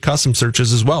can create custom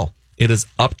searches as well. It is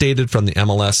updated from the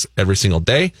MLS every single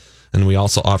day. And we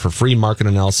also offer free market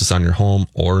analysis on your home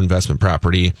or investment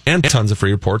property and tons of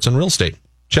free reports on real estate.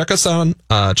 Check us out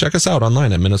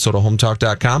online at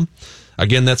minnesotahometalk.com.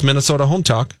 Again, that's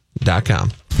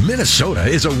minnesotahometalk.com. Minnesota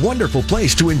is a wonderful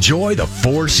place to enjoy the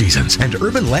four seasons, and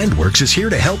Urban Landworks is here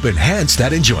to help enhance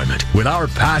that enjoyment. With our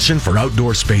passion for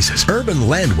outdoor spaces, Urban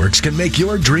Landworks can make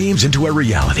your dreams into a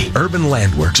reality. Urban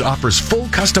Landworks offers full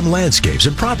custom landscapes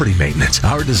and property maintenance.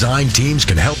 Our design teams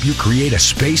can help you create a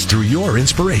space through your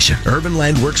inspiration. Urban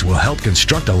Landworks will help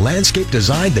construct a landscape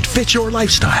design that fits your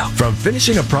lifestyle. From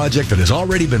finishing a project that has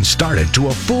already been started to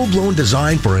a full-blown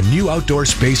design for a new outdoor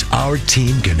space, our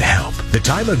team can help. The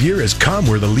time of year has come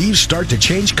where the leaves start to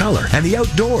change color and the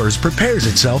outdoors prepares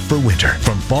itself for winter.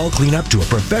 From fall cleanup to a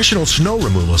professional snow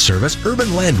removal service, Urban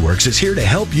Landworks is here to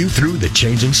help you through the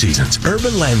changing seasons.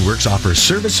 Urban Landworks offers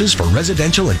services for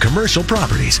residential and commercial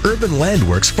properties. Urban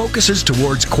Landworks focuses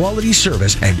towards quality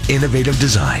service and innovative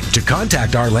design. To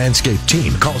contact our landscape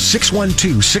team, call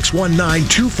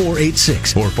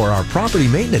 612-619-2486. Or for our property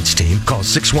maintenance team, call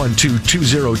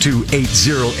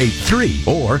 612-202-8083.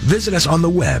 Or visit us on the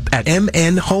web at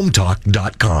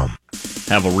mnhometalk.com.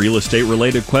 Have a real estate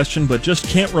related question but just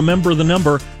can't remember the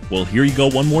number? Well, here you go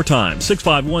one more time.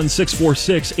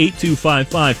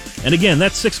 651-646-8255. And again,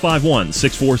 that's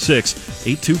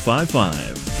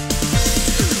 651-646-8255.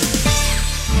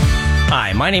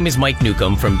 Hi, my name is Mike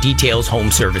Newcomb from Details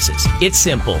Home Services. It's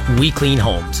simple. We clean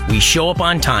homes. We show up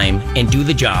on time and do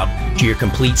the job to your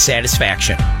complete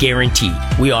satisfaction. Guaranteed.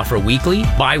 We offer weekly,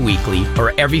 bi-weekly,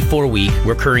 or every 4-week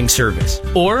recurring service.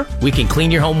 Or we can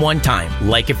clean your home one time,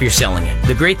 like if you're selling it.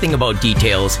 The great thing about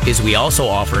Details is we also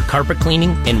offer carpet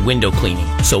cleaning and window cleaning,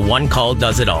 so one call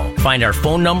does it all. Find our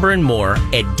phone number and more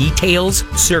at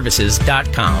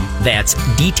detailsservices.com. That's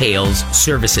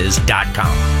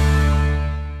detailsservices.com.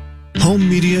 Home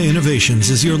Media Innovations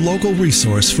is your local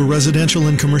resource for residential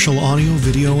and commercial audio,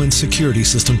 video, and security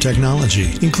system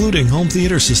technology, including home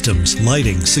theater systems,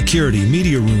 lighting, security,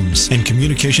 media rooms, and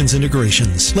communications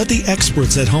integrations. Let the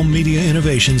experts at Home Media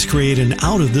Innovations create an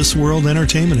out-of-this-world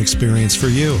entertainment experience for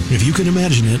you. If you can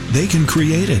imagine it, they can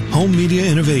create it. Home Media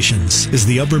Innovations is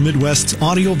the Upper Midwest's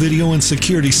audio, video, and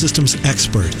security systems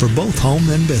expert for both home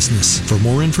and business. For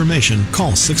more information,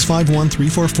 call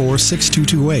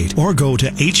 651-344-6228 or go to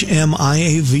HMIAV.com.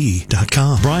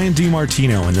 Brian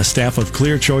DiMartino and the staff of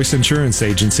Clear Choice Insurance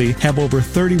Agency have over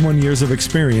 31 years of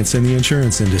experience in the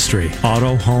insurance industry,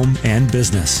 auto, home, and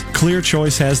business. Clear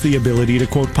Choice has the ability to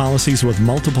quote policies with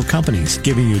multiple companies,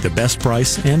 giving you the best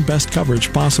price and best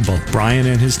coverage possible. Brian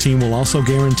and his team will also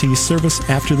guarantee service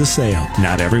after the sale.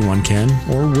 Not everyone can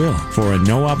or will. For a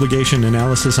no-obligation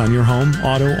analysis on your home,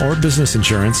 auto, or business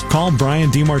insurance, call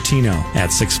Brian DiMartino at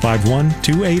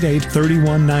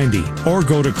 651-288-3190 or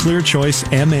go to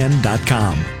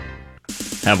clearchoicemn.com.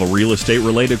 Have a real estate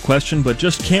related question but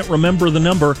just can't remember the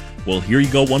number? Well, here you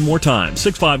go one more time.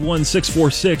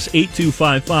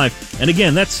 651-646-8255. And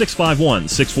again, that's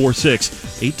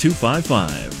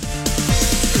 651-646-8255.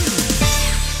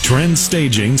 Trend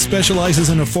Staging specializes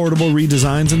in affordable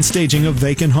redesigns and staging of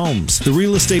vacant homes. The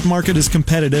real estate market is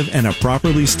competitive, and a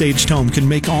properly staged home can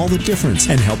make all the difference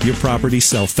and help your property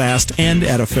sell fast and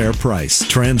at a fair price.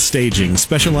 Trend Staging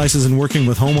specializes in working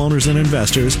with homeowners and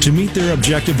investors to meet their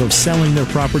objective of selling their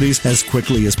properties as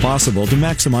quickly as possible to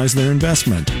maximize their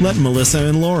investment. Let Melissa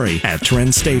and Lori at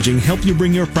Trend Staging help you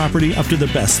bring your property up to the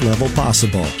best level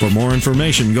possible. For more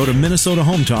information, go to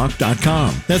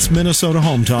minnesotahometalk.com. That's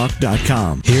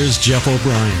minnesotahometalk.com. Here's Jeff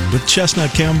O'Brien with Chestnut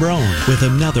Cambrone with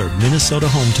another Minnesota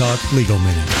Home Talk Legal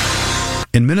Minute.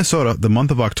 In Minnesota, the month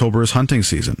of October is hunting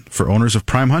season. For owners of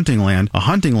prime hunting land, a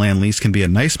hunting land lease can be a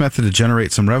nice method to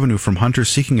generate some revenue from hunters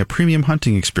seeking a premium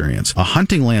hunting experience. A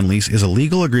hunting land lease is a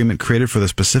legal agreement created for the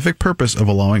specific purpose of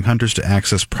allowing hunters to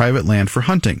access private land for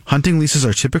hunting. Hunting leases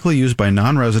are typically used by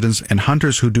non-residents, and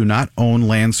hunters who do not own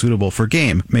land suitable for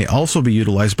game may also be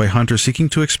utilized by hunters seeking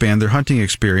to expand their hunting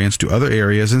experience to other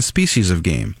areas and species of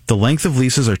game. The length of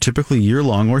leases are typically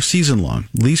year-long or season-long.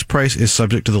 Lease price is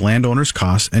subject to the landowner's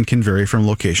costs and can vary from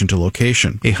location to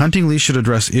location. A hunting lease should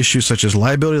address issues such as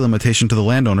liability limitation to the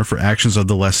landowner for actions of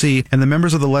the lessee and the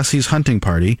members of the lessee's hunting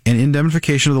party, and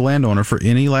indemnification of the landowner for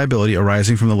any liability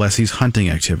arising from the lessee's hunting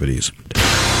activities.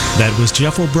 That was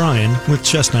Jeff O'Brien with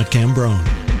Chestnut Cambrone.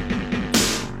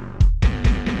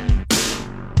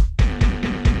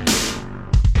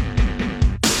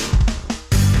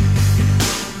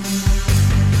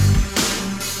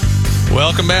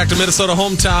 Welcome back to Minnesota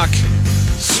Home Talk,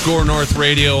 Score North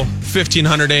Radio,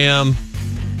 1500 AM.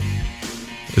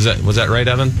 Was that right,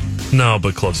 Evan? No,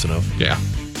 but close enough. Yeah.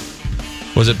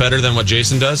 Was it better than what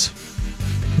Jason does?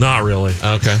 Not really.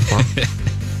 Okay. Well,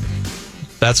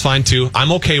 That's fine too.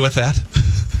 I'm okay with that.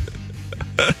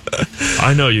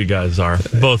 I know you guys are.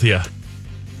 Both of you.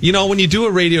 You know, when you do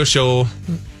a radio show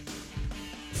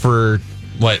for,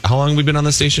 how long have we been on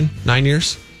the station? 9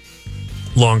 years?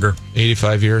 Longer.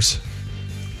 85 years?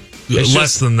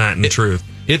 Less than that, in truth.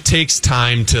 It takes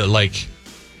time to,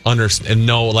 understand and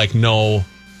know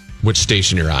which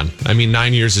station you're on. I mean,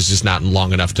 9 years is just not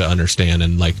long enough to understand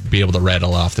and, be able to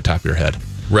rattle off the top of your head.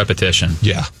 Repetition.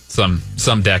 Yeah.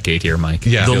 Some decade here, Mike.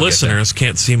 Yeah. The listeners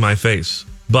can't see my face,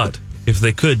 but if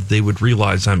they could, they would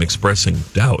realize I'm expressing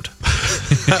doubt.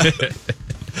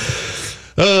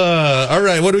 All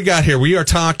right, what do we got here? We are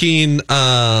talking,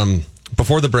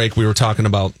 before the break, we were talking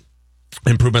about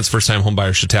improvements first-time home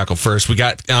buyers should tackle first. We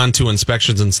got onto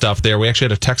inspections and stuff there. We actually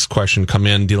had a text question come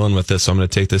in dealing with this, so I'm going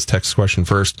to take this text question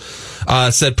first.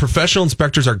 Said, professional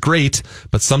inspectors are great,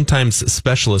 but sometimes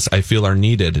specialists I feel are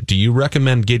needed. Do you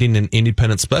recommend getting an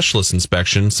independent specialist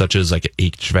inspection, such as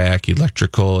HVAC,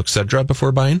 electrical, etc.,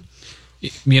 before buying?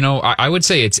 You know, I would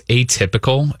say it's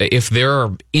atypical if there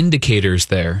are indicators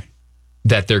there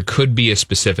that there could be a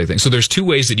specific thing. So there's two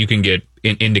ways that you can get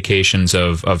indications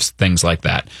of things like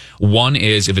that. One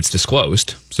is if it's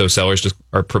disclosed. So sellers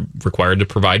are required to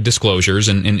provide disclosures,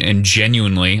 and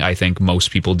genuinely, I think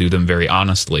most people do them very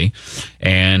honestly.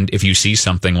 And if you see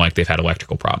something like they've had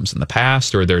electrical problems in the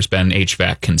past or there's been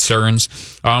HVAC concerns,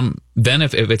 then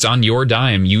if it's on your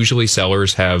dime, usually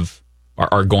sellers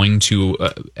are going to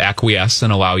acquiesce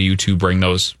and allow you to bring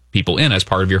those people in as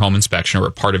part of your home inspection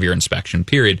or part of your inspection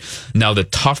period. Now, the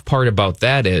tough part about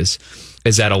that is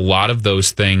that a lot of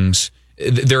those things,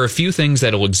 there are a few things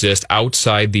that will exist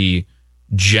outside the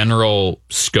general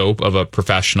scope of a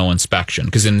professional inspection,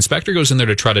 because an inspector goes in there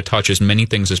to try to touch as many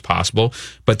things as possible,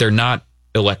 but they're not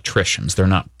electricians, they're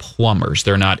not plumbers,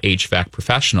 they're not HVAC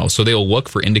professionals. So they'll look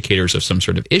for indicators of some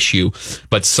sort of issue,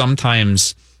 but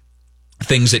sometimes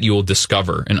things that you will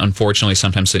discover, and unfortunately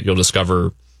sometimes that you'll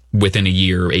discover within a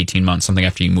year, 18 months, something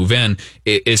after you move in,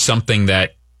 is something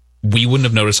that we wouldn't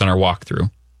have noticed on our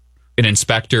walkthrough. An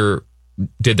inspector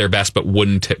did their best but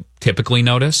wouldn't typically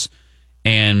notice,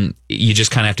 and you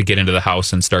just kind of have to get into the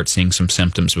house and start seeing some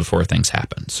symptoms before things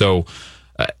happen. So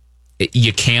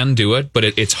you can do it, but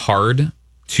it's hard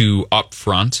to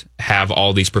upfront have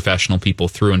all these professional people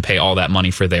through and pay all that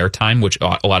money for their time, which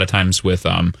a lot of times with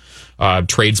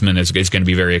tradesmen is going to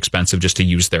be very expensive just to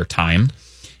use their time.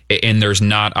 And there's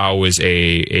not always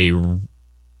a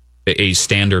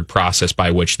standard process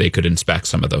by which they could inspect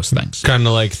some of those things. Kind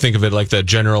of think of it like the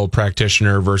general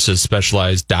practitioner versus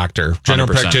specialized doctor. General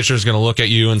 100%. practitioner is going to look at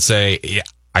you and say, yeah,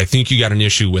 I think you got an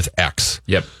issue with X.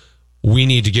 Yep. We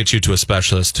need to get you to a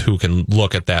specialist who can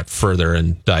look at that further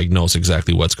and diagnose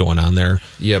exactly what's going on there.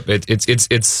 Yep.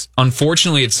 It's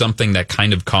unfortunately, it's something that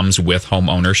kind of comes with home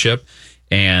ownership,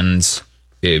 and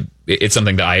it's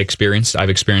something that I've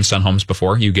experienced on homes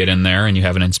before. You get in there and you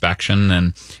have an inspection,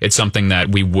 and it's something that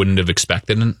we wouldn't have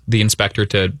expected the inspector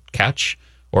to catch,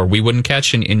 or we wouldn't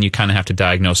catch, and you kind of have to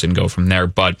diagnose it and go from there.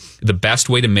 But the best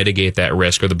way to mitigate that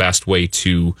risk, or the best way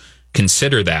to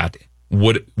consider that,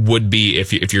 would be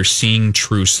if you're seeing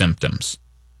true symptoms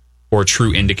or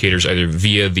true indicators, either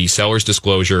via the seller's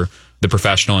disclosure, the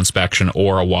professional inspection,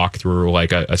 or a walkthrough,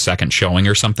 like a second showing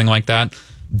or something like that,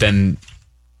 then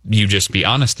you just be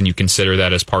honest and you consider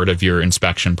that as part of your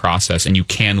inspection process, and you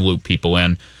can loop people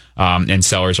in, and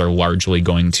sellers are largely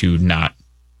going to not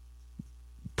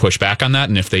push back on that.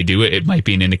 And if they do it might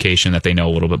be an indication that they know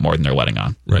a little bit more than they're letting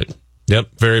on. Right. Yep.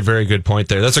 Very, very good point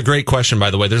there. That's a great question,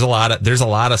 by the way. There's a lot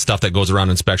of stuff that goes around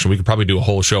inspection. We could probably do a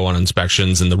whole show on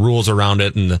inspections and the rules around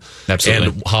it, and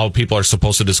how people are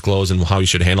supposed to disclose and how you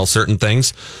should handle certain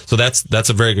things. So that's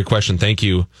a very good question. Thank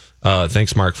you.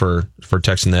 Thanks, Mark, for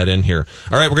texting that in here.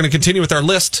 All right, we're going to continue with our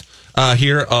list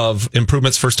here of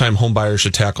improvements first-time home buyers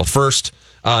should tackle first.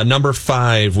 Number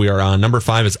 5 we are on. Number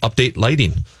 5 is update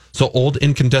lighting. So old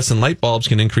incandescent light bulbs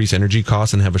can increase energy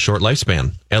costs and have a short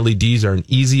lifespan. LEDs are an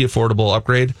easy, affordable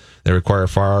upgrade. They require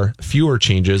far fewer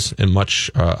changes and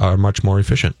are much more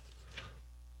efficient.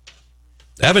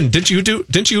 Evan,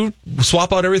 didn't you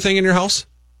swap out everything in your house?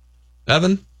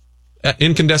 Evan,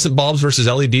 incandescent bulbs versus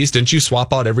LEDs. Didn't you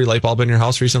swap out every light bulb in your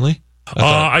house recently?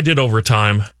 I did over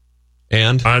time,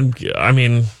 and I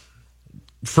mean,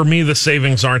 for me, the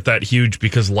savings aren't that huge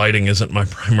because lighting isn't my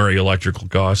primary electrical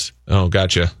cost. Oh,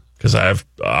 gotcha. Because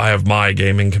I have my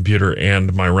gaming computer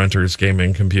and my renter's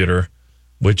gaming computer,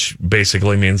 which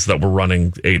basically means that we're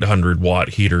running 800-watt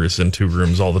heaters in 2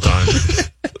 rooms all the time.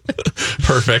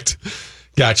 Perfect.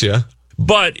 Gotcha.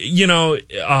 But,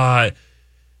 the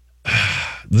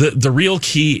real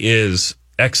key is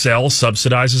Xcel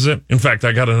subsidizes it. In fact,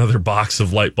 I got another box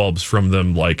of light bulbs from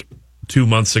them like 2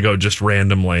 months ago just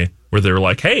randomly where they were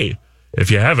like, hey,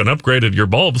 if you haven't upgraded your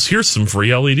bulbs, here's some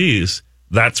free LEDs.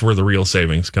 That's where the real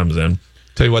savings comes in.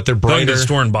 Tell you what, they're brighter. Going to the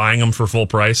store and buying them for full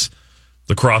price.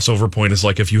 The crossover point is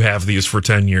like if you have these for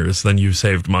 10 years, then you've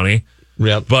saved money.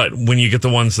 Yep. But when you get the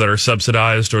ones that are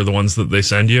subsidized or the ones that they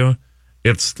send you,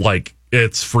 it's like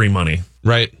it's free money.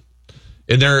 Right.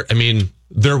 And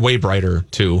they're way brighter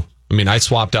too. I mean, I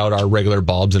swapped out our regular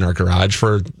bulbs in our garage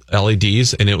for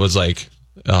LEDs, and it was like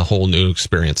a whole new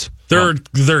experience.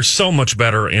 They're so much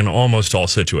better in almost all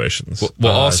situations.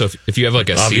 Well, also, if you have like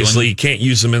a obviously ceiling, you can't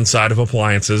use them inside of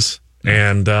appliances,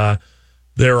 and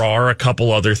there are a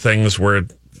couple other things where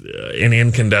an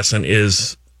incandescent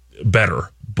is better,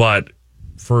 but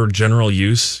for general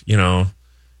use,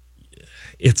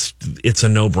 it's a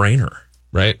no-brainer.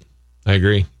 Right. I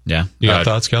agree. Yeah. You got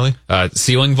thoughts, Kelly?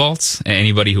 Ceiling vaults.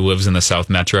 Anybody who lives in the South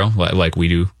Metro, like we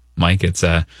do, Mike, it's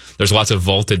there's lots of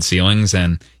vaulted ceilings,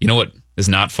 and you know what is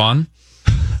not fun?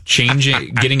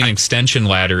 Getting an extension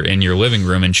ladder in your living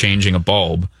room and changing a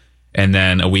bulb, and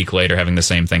then a week later having the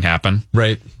same thing happen.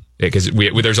 Right. Because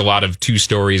there's a lot of 2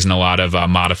 stories and a lot of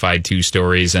modified 2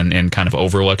 stories and kind of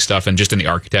overlook stuff, and just in the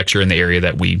architecture in the area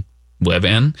that we live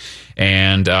in.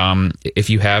 And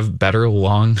if you have better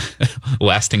long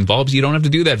lasting bulbs, you don't have to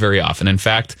do that very often. In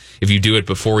fact, if you do it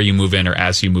before you move in or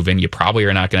as you move in, you probably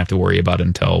are not going to have to worry about it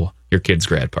until your kid's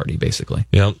grad party, basically.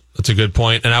 Yeah, that's a good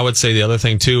point. And I would say the other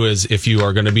thing too is if you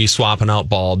are going to be swapping out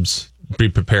bulbs, be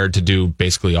prepared to do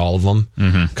basically all of them,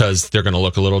 because they're going to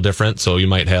look a little different. So you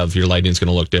might have your lighting's going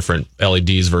to look different,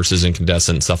 LEDs versus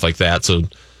incandescent, stuff like that. So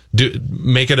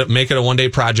make it a one-day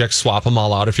project, swap them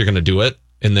all out if you're going to do it,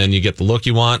 and then you get the look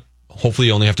you want. Hopefully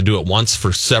you only have to do it once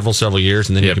for several years,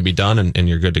 and then you can be done and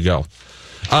you're good to go.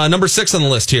 Number 6 on the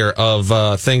list here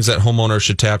of things that homeowners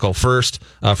should tackle first,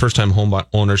 first-time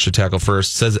homeowners should tackle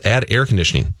first, says add air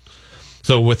conditioning.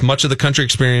 So with much of the country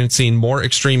experiencing more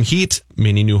extreme heat,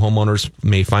 many new homeowners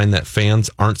may find that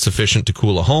fans aren't sufficient to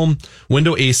cool a home.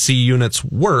 Window AC units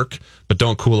work, but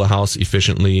don't cool a house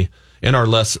efficiently and are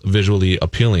less visually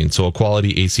appealing. So a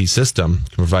quality AC system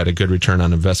can provide a good return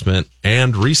on investment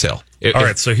and resale. All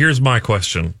right, so here's my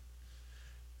question.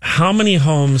 How many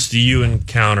homes do you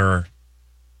encounter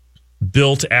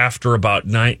built after about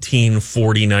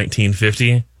 1940,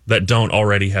 1950 that don't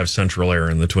already have central air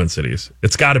in the Twin Cities?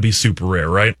 It's got to be super rare,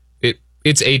 right?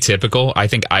 It's atypical. I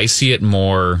think I see it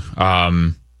more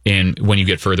in when you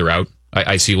get further out.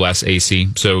 I see less AC,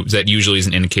 so that usually is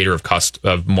an indicator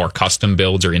of more custom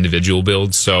builds or individual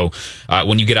builds. So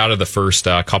when you get out of the first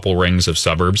couple rings of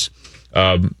suburbs,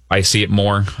 I see it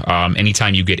more.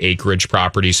 Anytime you get acreage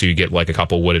property, so you get like a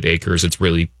couple wooded acres, it's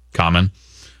really common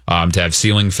to have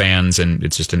ceiling fans, and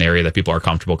it's just an area that people are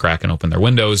comfortable cracking open their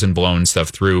windows and blowing stuff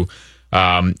through.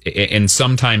 And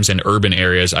sometimes in urban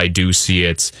areas, I do see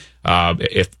it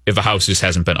if a house just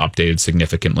hasn't been updated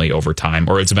significantly over time,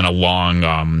 or it's been a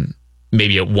long,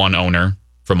 maybe a one owner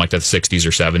from like the 60s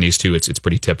or 70s too. It's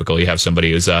pretty typical. You have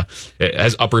somebody who's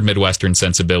has upper Midwestern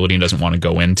sensibility and doesn't want to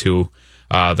go into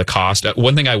the cost.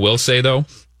 One thing I will say though,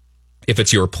 if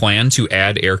it's your plan to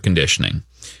add air conditioning,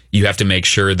 you have to make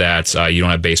sure that you don't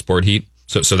have baseboard heat.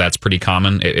 So that's pretty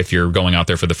common. If you're going out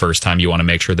there for the first time, you want to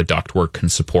make sure the ductwork can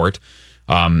support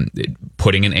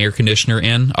putting an air conditioner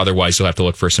in. Otherwise, you'll have to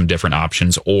look for some different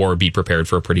options or be prepared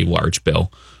for a pretty large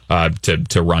bill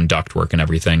to run ductwork and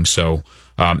everything. So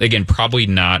again, probably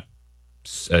not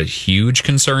a huge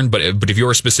concern, but if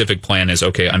your specific plan is,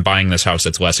 okay, I'm buying this house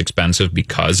that's less expensive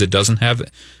because it doesn't have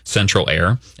central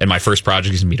air, and my first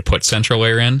project is going to be to put central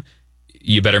air in,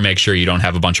 you better make sure you don't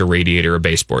have a bunch of radiator or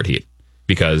baseboard heat,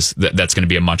 because that's going to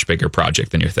be a much bigger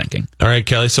project than you're thinking. All right,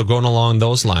 Kelly. So going along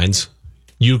those lines,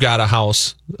 you got a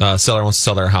house, seller wants to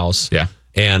sell their house,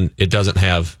 and it doesn't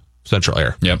have central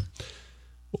air. Yep.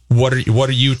 What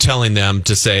are you telling them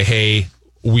to say, hey,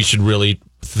 we should really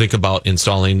think about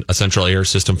installing a central air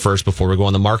system first before we go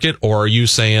on the market? Or are you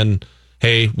saying,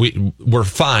 hey, we're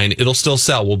fine, it'll still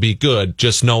sell, we'll be good,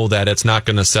 just know that it's not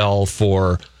going to sell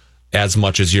for as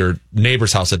much as your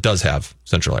neighbor's house that does have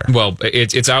central air? Well,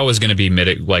 it's always going to be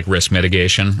risk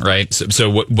mitigation, right?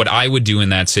 So what I would do in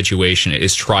that situation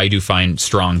is try to find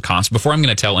strong comps. Before I'm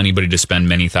going to tell anybody to spend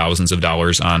many thousands of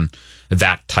dollars on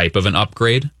that type of an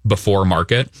upgrade before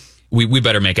market, we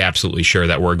better make absolutely sure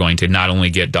that we're going to not only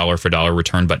get dollar for dollar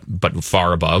return, but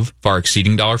far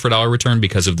exceeding dollar for dollar return,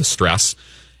 because of the stress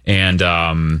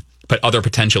and but other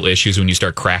potential issues when you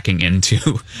start cracking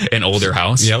into an older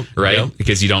house, right? Yep.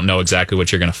 Because you don't know exactly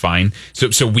what you're going to find.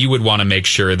 So we would want to make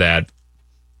sure that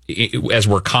as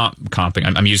we're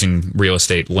comping, I'm using real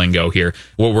estate lingo here,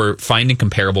 where we're finding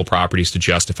comparable properties to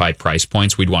justify price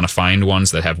points, we'd want to find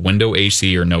ones that have window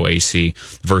AC or no AC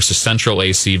versus central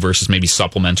AC versus maybe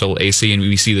supplemental AC. And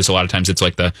we see this a lot of times. It's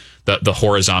like the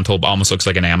horizontal, almost looks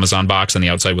like an Amazon box on the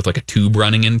outside with like a tube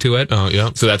running into it. Oh,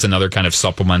 yeah. So that's another kind of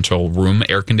supplemental room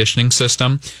air conditioning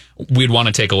system. We'd want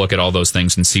to take a look at all those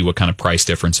things and see what kind of price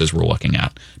differences we're looking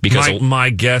at. Because my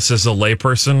guess as a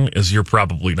layperson is you're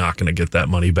probably not going to get that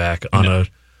money back on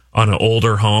an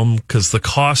older home, because the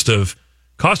cost of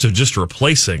just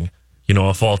replacing,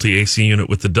 a faulty AC unit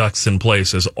with the ducts in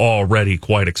place is already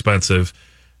quite expensive.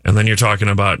 And then you're talking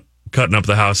about cutting up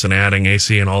the house and adding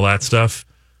AC and all that stuff.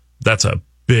 That's a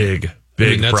big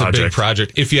that's project. a big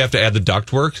project. If you have to add the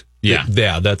ductwork,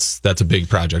 that's a big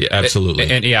project.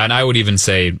 Absolutely. And I would even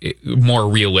say more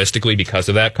realistically, because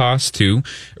of that cost too,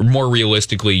 more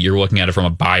realistically, you're looking at it from a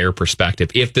buyer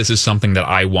perspective. If this is something that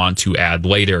I want to add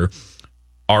later,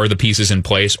 are the pieces in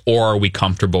place, or are we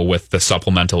comfortable with the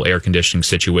supplemental air conditioning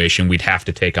situation we'd have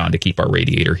to take on to keep our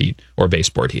radiator heat or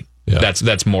baseboard heat? Yeah.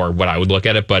 That's more what I would look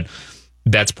at it. But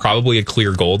that's probably a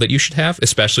clear goal that you should have,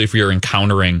 especially if you're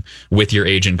encountering with your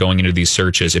agent going into these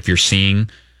searches. If you're seeing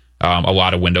a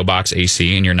lot of window box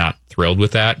AC and you're not thrilled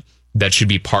with that, that should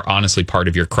be honestly part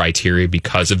of your criteria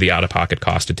because of the out-of-pocket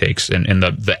cost it takes and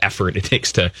the effort it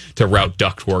takes to route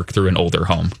ductwork through an older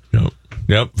home.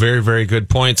 Yep. Very, very good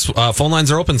points. Phone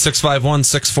lines are open,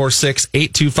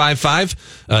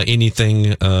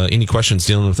 651-646-8255. Any questions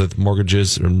dealing with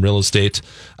mortgages and real estate,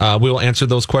 we will answer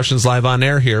those questions live on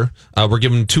air here. We're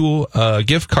giving 2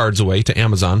 gift cards away to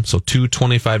Amazon. So 2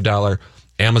 $25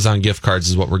 Amazon gift cards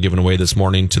is what we're giving away this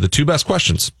morning to the 2 best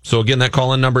questions. So again, that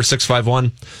call-in number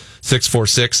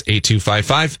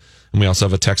 651-646-8255. And we also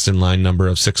have a text-in line number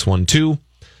of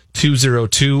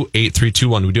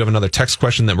 612-202-8321. We do have another text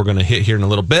question that we're going to hit here in a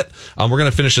little bit. We're going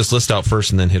to finish this list out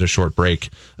first and then hit a short break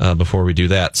before we do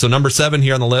that. So number 7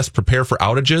 here on the list, prepare for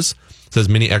outages. It says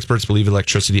many experts believe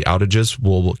electricity outages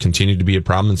will continue to be a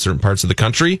problem in certain parts of the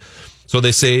country. So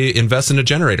they say invest in a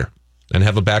generator and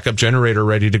have a backup generator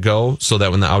ready to go so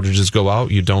that when the outages go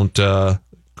out, you don't go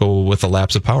with a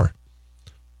lapse of power.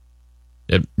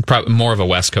 Probably more of a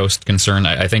West Coast concern.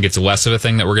 I think it's less of a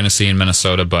thing that we're going to see in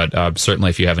Minnesota, but certainly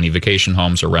if you have any vacation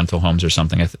homes or rental homes or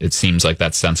something, it seems like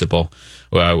that's sensible.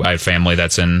 I have family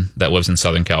that lives in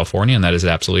Southern California, and that is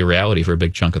absolutely a reality for a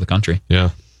big chunk of the country. Yeah.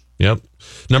 Yep.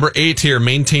 Number 8 here,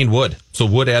 maintain wood. So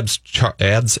wood adds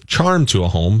charm to a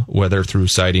home, whether through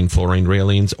siding, flooring,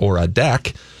 railings, or a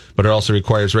deck, but it also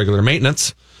requires regular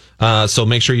maintenance. So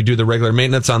make sure you do the regular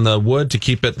maintenance on the wood to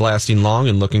keep it lasting long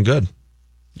and looking good.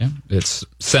 Yeah, it's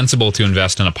sensible to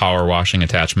invest in a power washing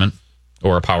attachment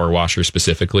or a power washer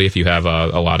specifically if you have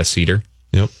a lot of cedar.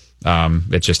 Yep.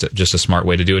 It's just a smart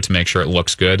way to do it to make sure it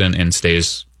looks good and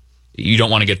stays. You don't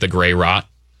want to get the gray rot.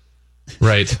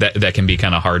 Right. That can be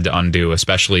kind of hard to undo,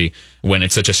 especially when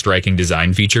it's such a striking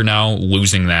design feature now.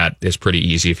 Losing that is pretty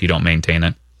easy if you don't maintain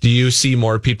it. Do you see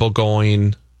more people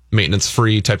going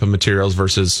maintenance-free type of materials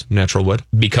versus natural wood?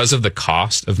 Because of the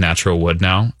cost of natural wood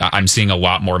now, I'm seeing a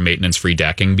lot more maintenance-free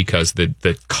decking because the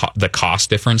cost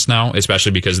difference now,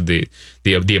 especially because of the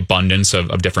abundance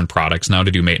of different products now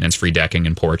to do maintenance-free decking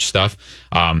and porch stuff.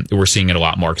 We're seeing it a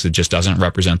lot more because it just doesn't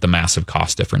represent the massive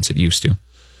cost difference it used to.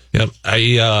 Yep.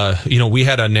 We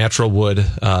had a natural wood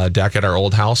deck at our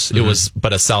old house. Mm-hmm. It was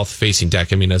but a south-facing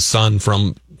deck. I mean, a sun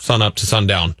from sun up to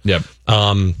sundown. Yep.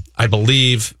 I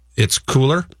believe it's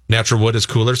cooler. Natural wood is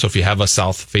cooler. So if you have a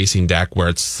south-facing deck where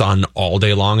it's sun all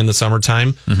day long in the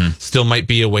summertime, still might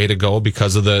be a way to go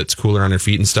because of it's cooler on your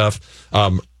feet and stuff.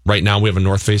 Right now we have a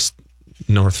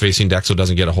north-facing deck, so it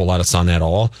doesn't get a whole lot of sun at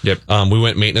all. Yep. We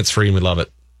went maintenance-free and we love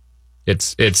it.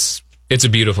 It's a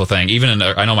beautiful thing. Even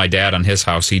I know my dad on his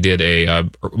house, he did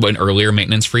an earlier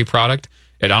maintenance-free product.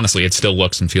 It honestly, it still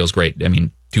looks and feels great. I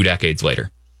mean, 2 decades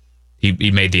later,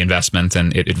 he made the investment,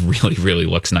 and it really, really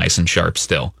looks nice and sharp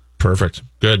still. Perfect.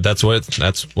 Good. That's what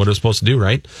it's supposed to do,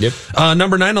 right? Yep.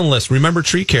 Number 9 on the list, remember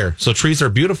tree care. So trees are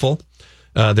beautiful.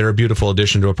 They're a beautiful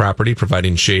addition to a property,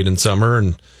 providing shade in summer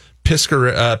and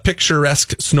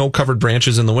picturesque snow-covered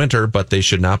branches in the winter, but they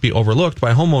should not be overlooked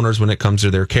by homeowners when it comes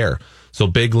to their care. So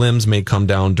big limbs may come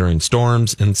down during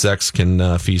storms. Insects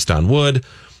can feast on wood.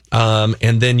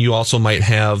 And then you also might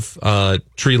have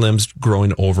tree limbs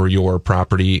growing over your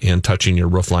property and touching your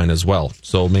roof line as well.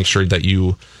 So make sure that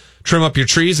you trim up your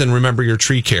trees and remember your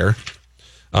tree care.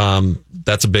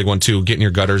 That's a big one too. Getting your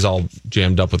gutters all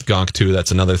jammed up with gunk too. That's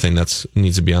another thing that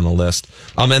needs to be on the list.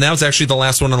 And that was actually the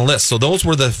last one on the list. So those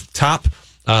were the top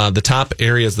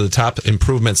areas, the top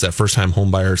improvements that first-time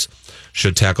home buyers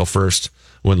should tackle first.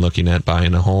 when looking at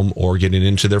buying a home or getting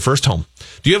into their first home.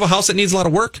 Do you have a house that needs a lot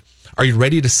of work? Are you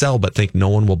ready to sell but think no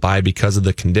one will buy because of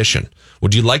the condition?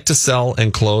 Would you like to sell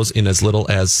and close in as little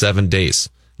as 7 days?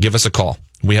 Give us a call.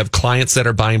 We have clients that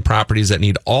are buying properties that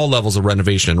need all levels of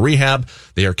renovation and rehab.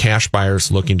 They are cash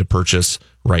buyers looking to purchase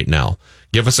right now.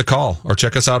 Give us a call or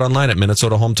check us out online at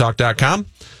MinnesotaHometalk.com.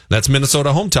 That's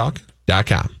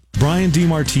MinnesotaHometalk.com. Brian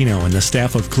DiMartino and the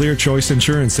staff of Clear Choice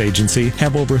Insurance Agency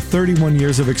have over 31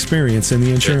 years of experience in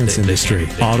the insurance industry,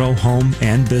 auto, home,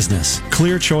 and business.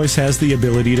 Clear Choice has the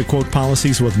ability to quote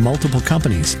policies with multiple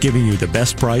companies, giving you the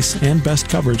best price and best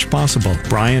coverage possible.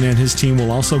 Brian and his team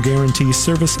will also guarantee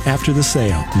service after the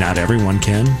sale. Not everyone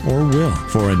can or will.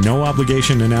 For a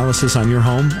no-obligation analysis on your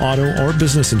home, auto, or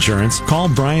business insurance, call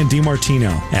Brian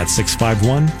DiMartino at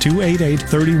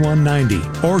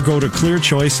 651-288-3190 or go to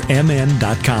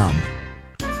clearchoicemn.com.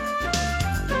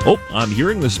 Oh, I'm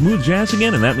hearing the smooth jazz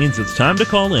again, and that means it's time to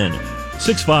call in.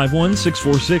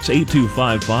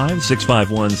 651-646-8255,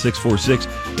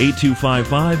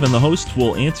 651-646-8255, and the hosts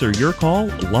will answer your call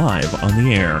live on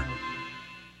the air.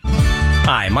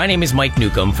 Hi, my name is Mike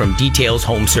Newcomb from Details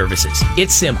Home Services.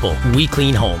 It's simple. We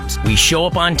clean homes. We show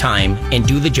up on time and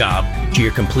do the job to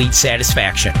your complete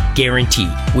satisfaction.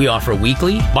 Guaranteed. We offer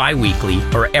weekly, bi-weekly,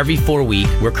 or every 4-week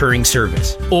recurring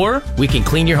service. Or we can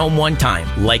clean your home one time,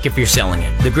 like if you're selling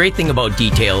it. The great thing about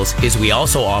Details is we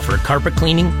also offer carpet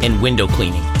cleaning and window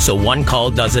cleaning. So one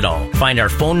call does it all. Find our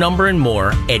phone number and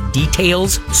more at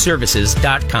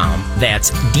detailsservices.com. That's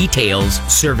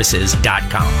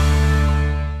detailsservices.com.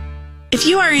 If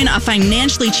you are in a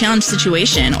financially challenged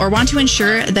situation or want to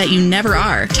ensure that you never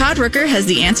are, Todd Rooker has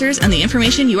the answers and the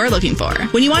information you are looking for.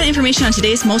 When you want information on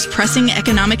today's most pressing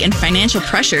economic and financial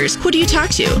pressures, who do you talk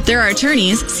to? There are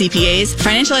attorneys, CPAs,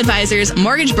 financial advisors,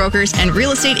 mortgage brokers, and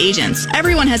real estate agents.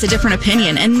 Everyone has a different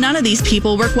opinion, and none of these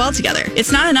people work well together.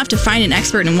 It's not enough to find an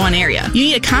expert in one area. You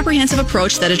need a comprehensive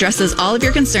approach that addresses all of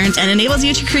your concerns and enables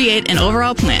you to create an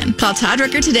overall plan. Call Todd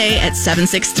Rooker today at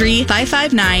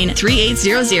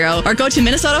 763-559-3800 or go to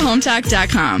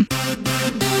MinnesotaHometalk.com.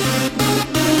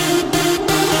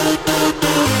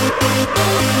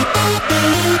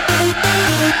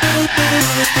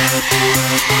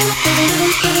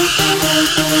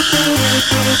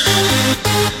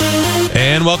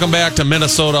 And welcome back to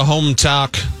Minnesota Home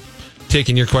Talk,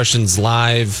 taking your questions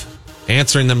live,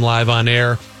 answering them live on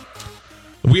air.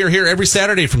 We are here every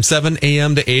Saturday from 7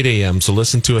 a.m. to 8 a.m., so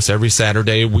listen to us every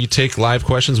Saturday. We take live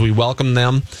questions. We welcome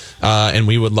them, and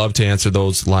we would love to answer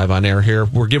those live on air here.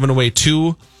 We're giving away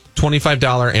two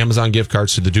 $25 Amazon gift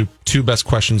cards to the two best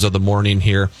questions of the morning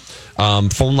here.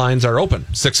 Phone lines are open,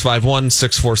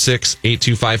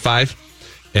 651-646-8255.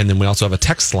 And then we also have a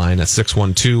text line at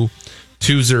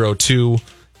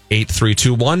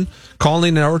 612-202-8321.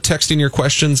 Calling or texting your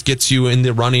questions gets you in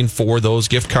the running for those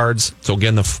gift cards. So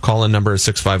again, the call-in number is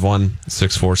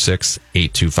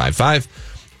 651-646-8255.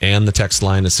 And the text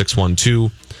line is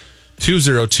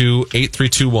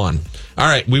 612-202-8321. All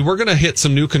right, we were going to hit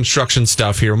some new construction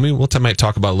stuff here. We might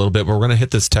talk about it a little bit, but we're going to hit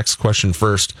this text question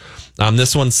first.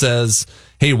 This one says,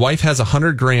 hey, wife has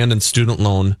 $100,000 in student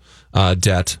loan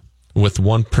debt with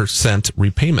 1%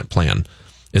 repayment plan.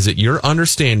 Is it your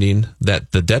understanding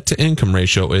that the debt to income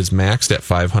ratio is maxed at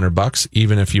 $500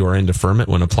 even if you are in deferment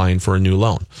when applying for a new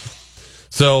loan?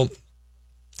 So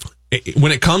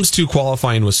when it comes to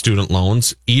qualifying with student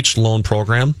loans, each loan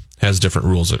program has different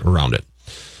rules around it.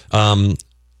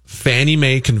 Fannie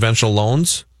Mae conventional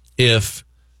loans, if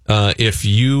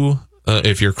your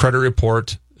credit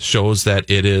report shows that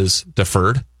it is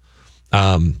deferred,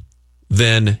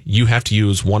 then you have to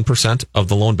use 1% of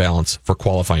the loan balance for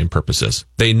qualifying purposes.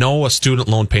 They know a student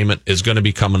loan payment is going to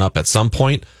be coming up at some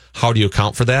point. How do you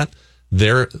account for that?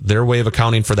 Their way of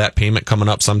accounting for that payment coming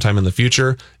up sometime in the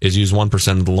future is use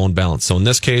 1% of the loan balance. So in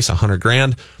this case,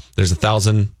 $100,000, there's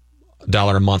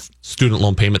 $1,000 a month student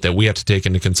loan payment that we have to take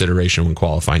into consideration when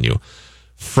qualifying you.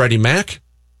 Freddie Mac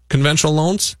conventional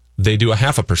loans, they do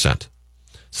 0.5%.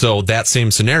 So that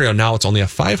same scenario, now it's only a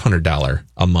 $500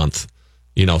 a month,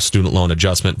 student loan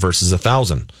adjustment versus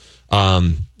 $1,000.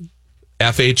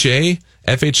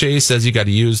 FHA says you got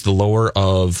to use the higher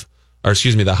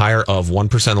of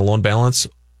 1% of loan balance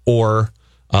or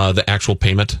the actual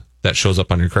payment that shows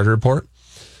up on your credit report.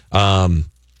 VA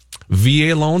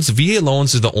loans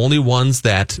is the only ones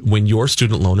that when your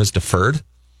student loan is deferred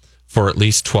for at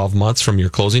least 12 months from your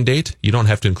closing date, you don't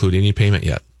have to include any payment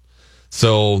yet.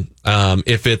 So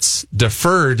if it's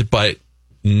deferred, but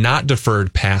not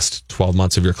deferred past 12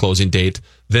 months of your closing date,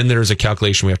 then there's a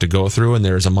calculation we have to go through, and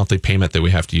there's a monthly payment that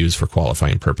we have to use for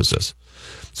qualifying purposes.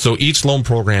 So each loan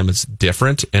program is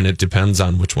different, and it depends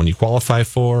on which one you qualify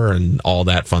for and all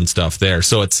that fun stuff there.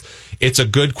 So it's a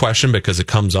good question because it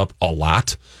comes up a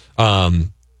lot.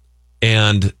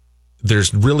 And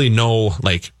there's really no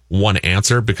like one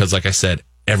answer because, like I said,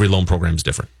 every loan program is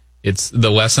different. It's the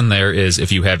lesson there is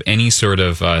if you have any sort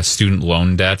of student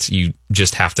loan debt, you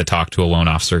just have to talk to a loan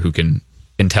officer who can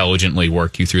intelligently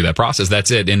work you through that process.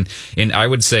 That's it. And I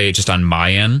would say just on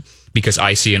my end, because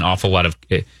I see an awful lot of,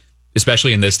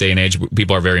 especially in this day and age,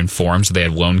 people are very informed. So they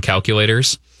have loan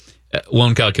calculators.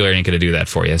 Loan calculator ain't going to do that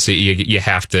for you. So you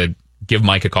have to give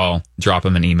Mike a call, drop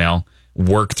him an email,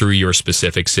 work through your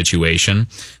specific situation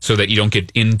so that you don't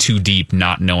get in too deep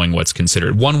not knowing what's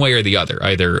considered one way or the other,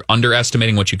 either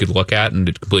underestimating what you could look at and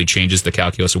it completely changes the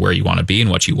calculus of where you want to be and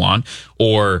what you want,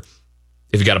 or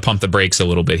if you got to pump the brakes a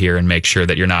little bit here and make sure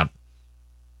that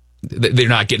they're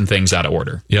not getting things out of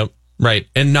order. Yep. Right.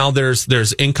 And now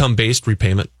there's income-based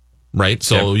repayment, right?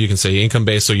 So you can say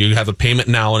income-based. So you have a payment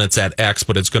now and it's at X,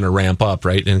 but it's going to ramp up,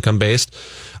 right? Income-based.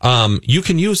 You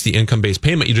can use the income-based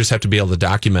payment. You just have to be able to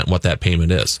document what that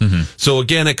payment is. Mm-hmm. So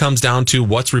again, it comes down to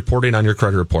what's reporting on your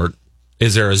credit report.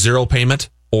 Is there a zero payment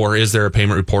or is there a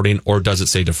payment reporting or does it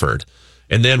say deferred?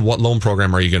 And then what loan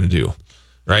program are you going to do?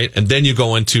 Right. And then you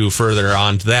go into further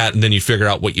on to that and then you figure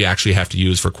out what you actually have to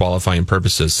use for qualifying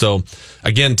purposes. So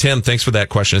again, Tim, thanks for that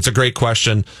question. It's a great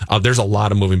question. There's a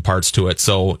lot of moving parts to it.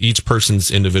 So each person's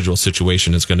individual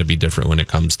situation is going to be different when it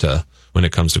comes to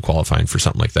qualifying for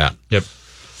something like that. Yep.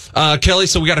 Kelly,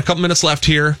 so we got a couple minutes left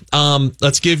here.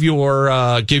 Let's give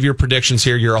your predictions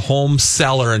here. You're a home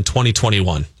seller in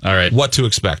 2021. All right. What to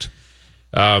expect?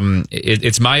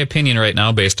 It's my opinion right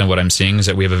now, based on what I'm seeing, is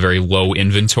that we have a very low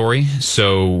inventory.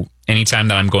 So anytime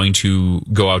that I'm going to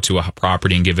go out to a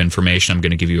property and give information, I'm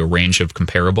going to give you a range of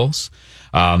comparables.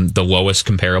 The lowest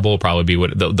comparable will probably be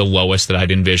the lowest that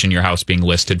I'd envision your house being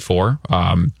listed for,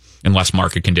 unless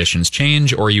market conditions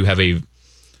change or you have a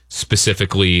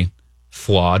specifically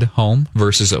flawed home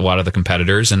versus a lot of the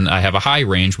competitors. And I have a high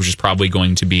range, which is probably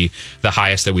going to be the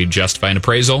highest that we'd justify an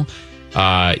appraisal.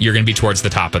 You're going to be towards the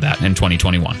top of that in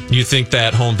 2021. You think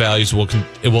that home values will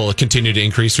continue to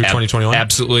increase through 2021?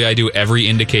 Absolutely, I do. Every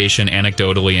indication,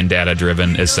 anecdotally and data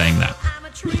driven, is saying that.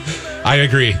 I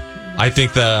agree. I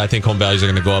think home values are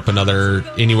going to go up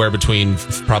anywhere between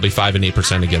probably 5 and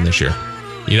 8% again this year.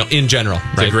 In general,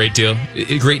 right? It's a great deal.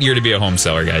 A great year to be a home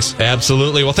seller, guys.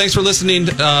 Absolutely. Well, thanks for listening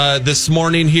this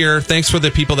morning here. Thanks for the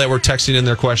people that were texting in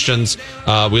their questions.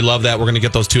 We love that. We're going to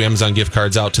get those 2 Amazon gift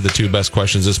cards out to the 2 best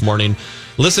questions this morning.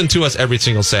 Listen to us every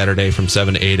single Saturday from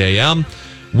 7 to 8 a.m.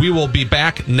 We will be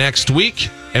back next week,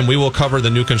 and we will cover the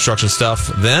new construction stuff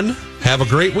then. Have a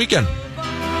great weekend.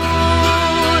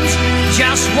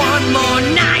 Just one more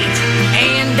night,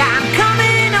 and I'm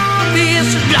coming on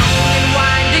this long and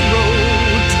winding road.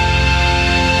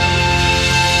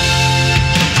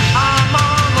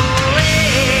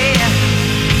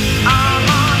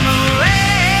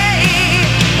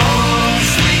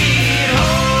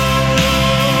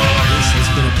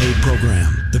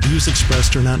 Program. The views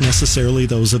expressed are not necessarily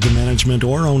those of the management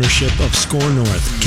or ownership of SCORE North.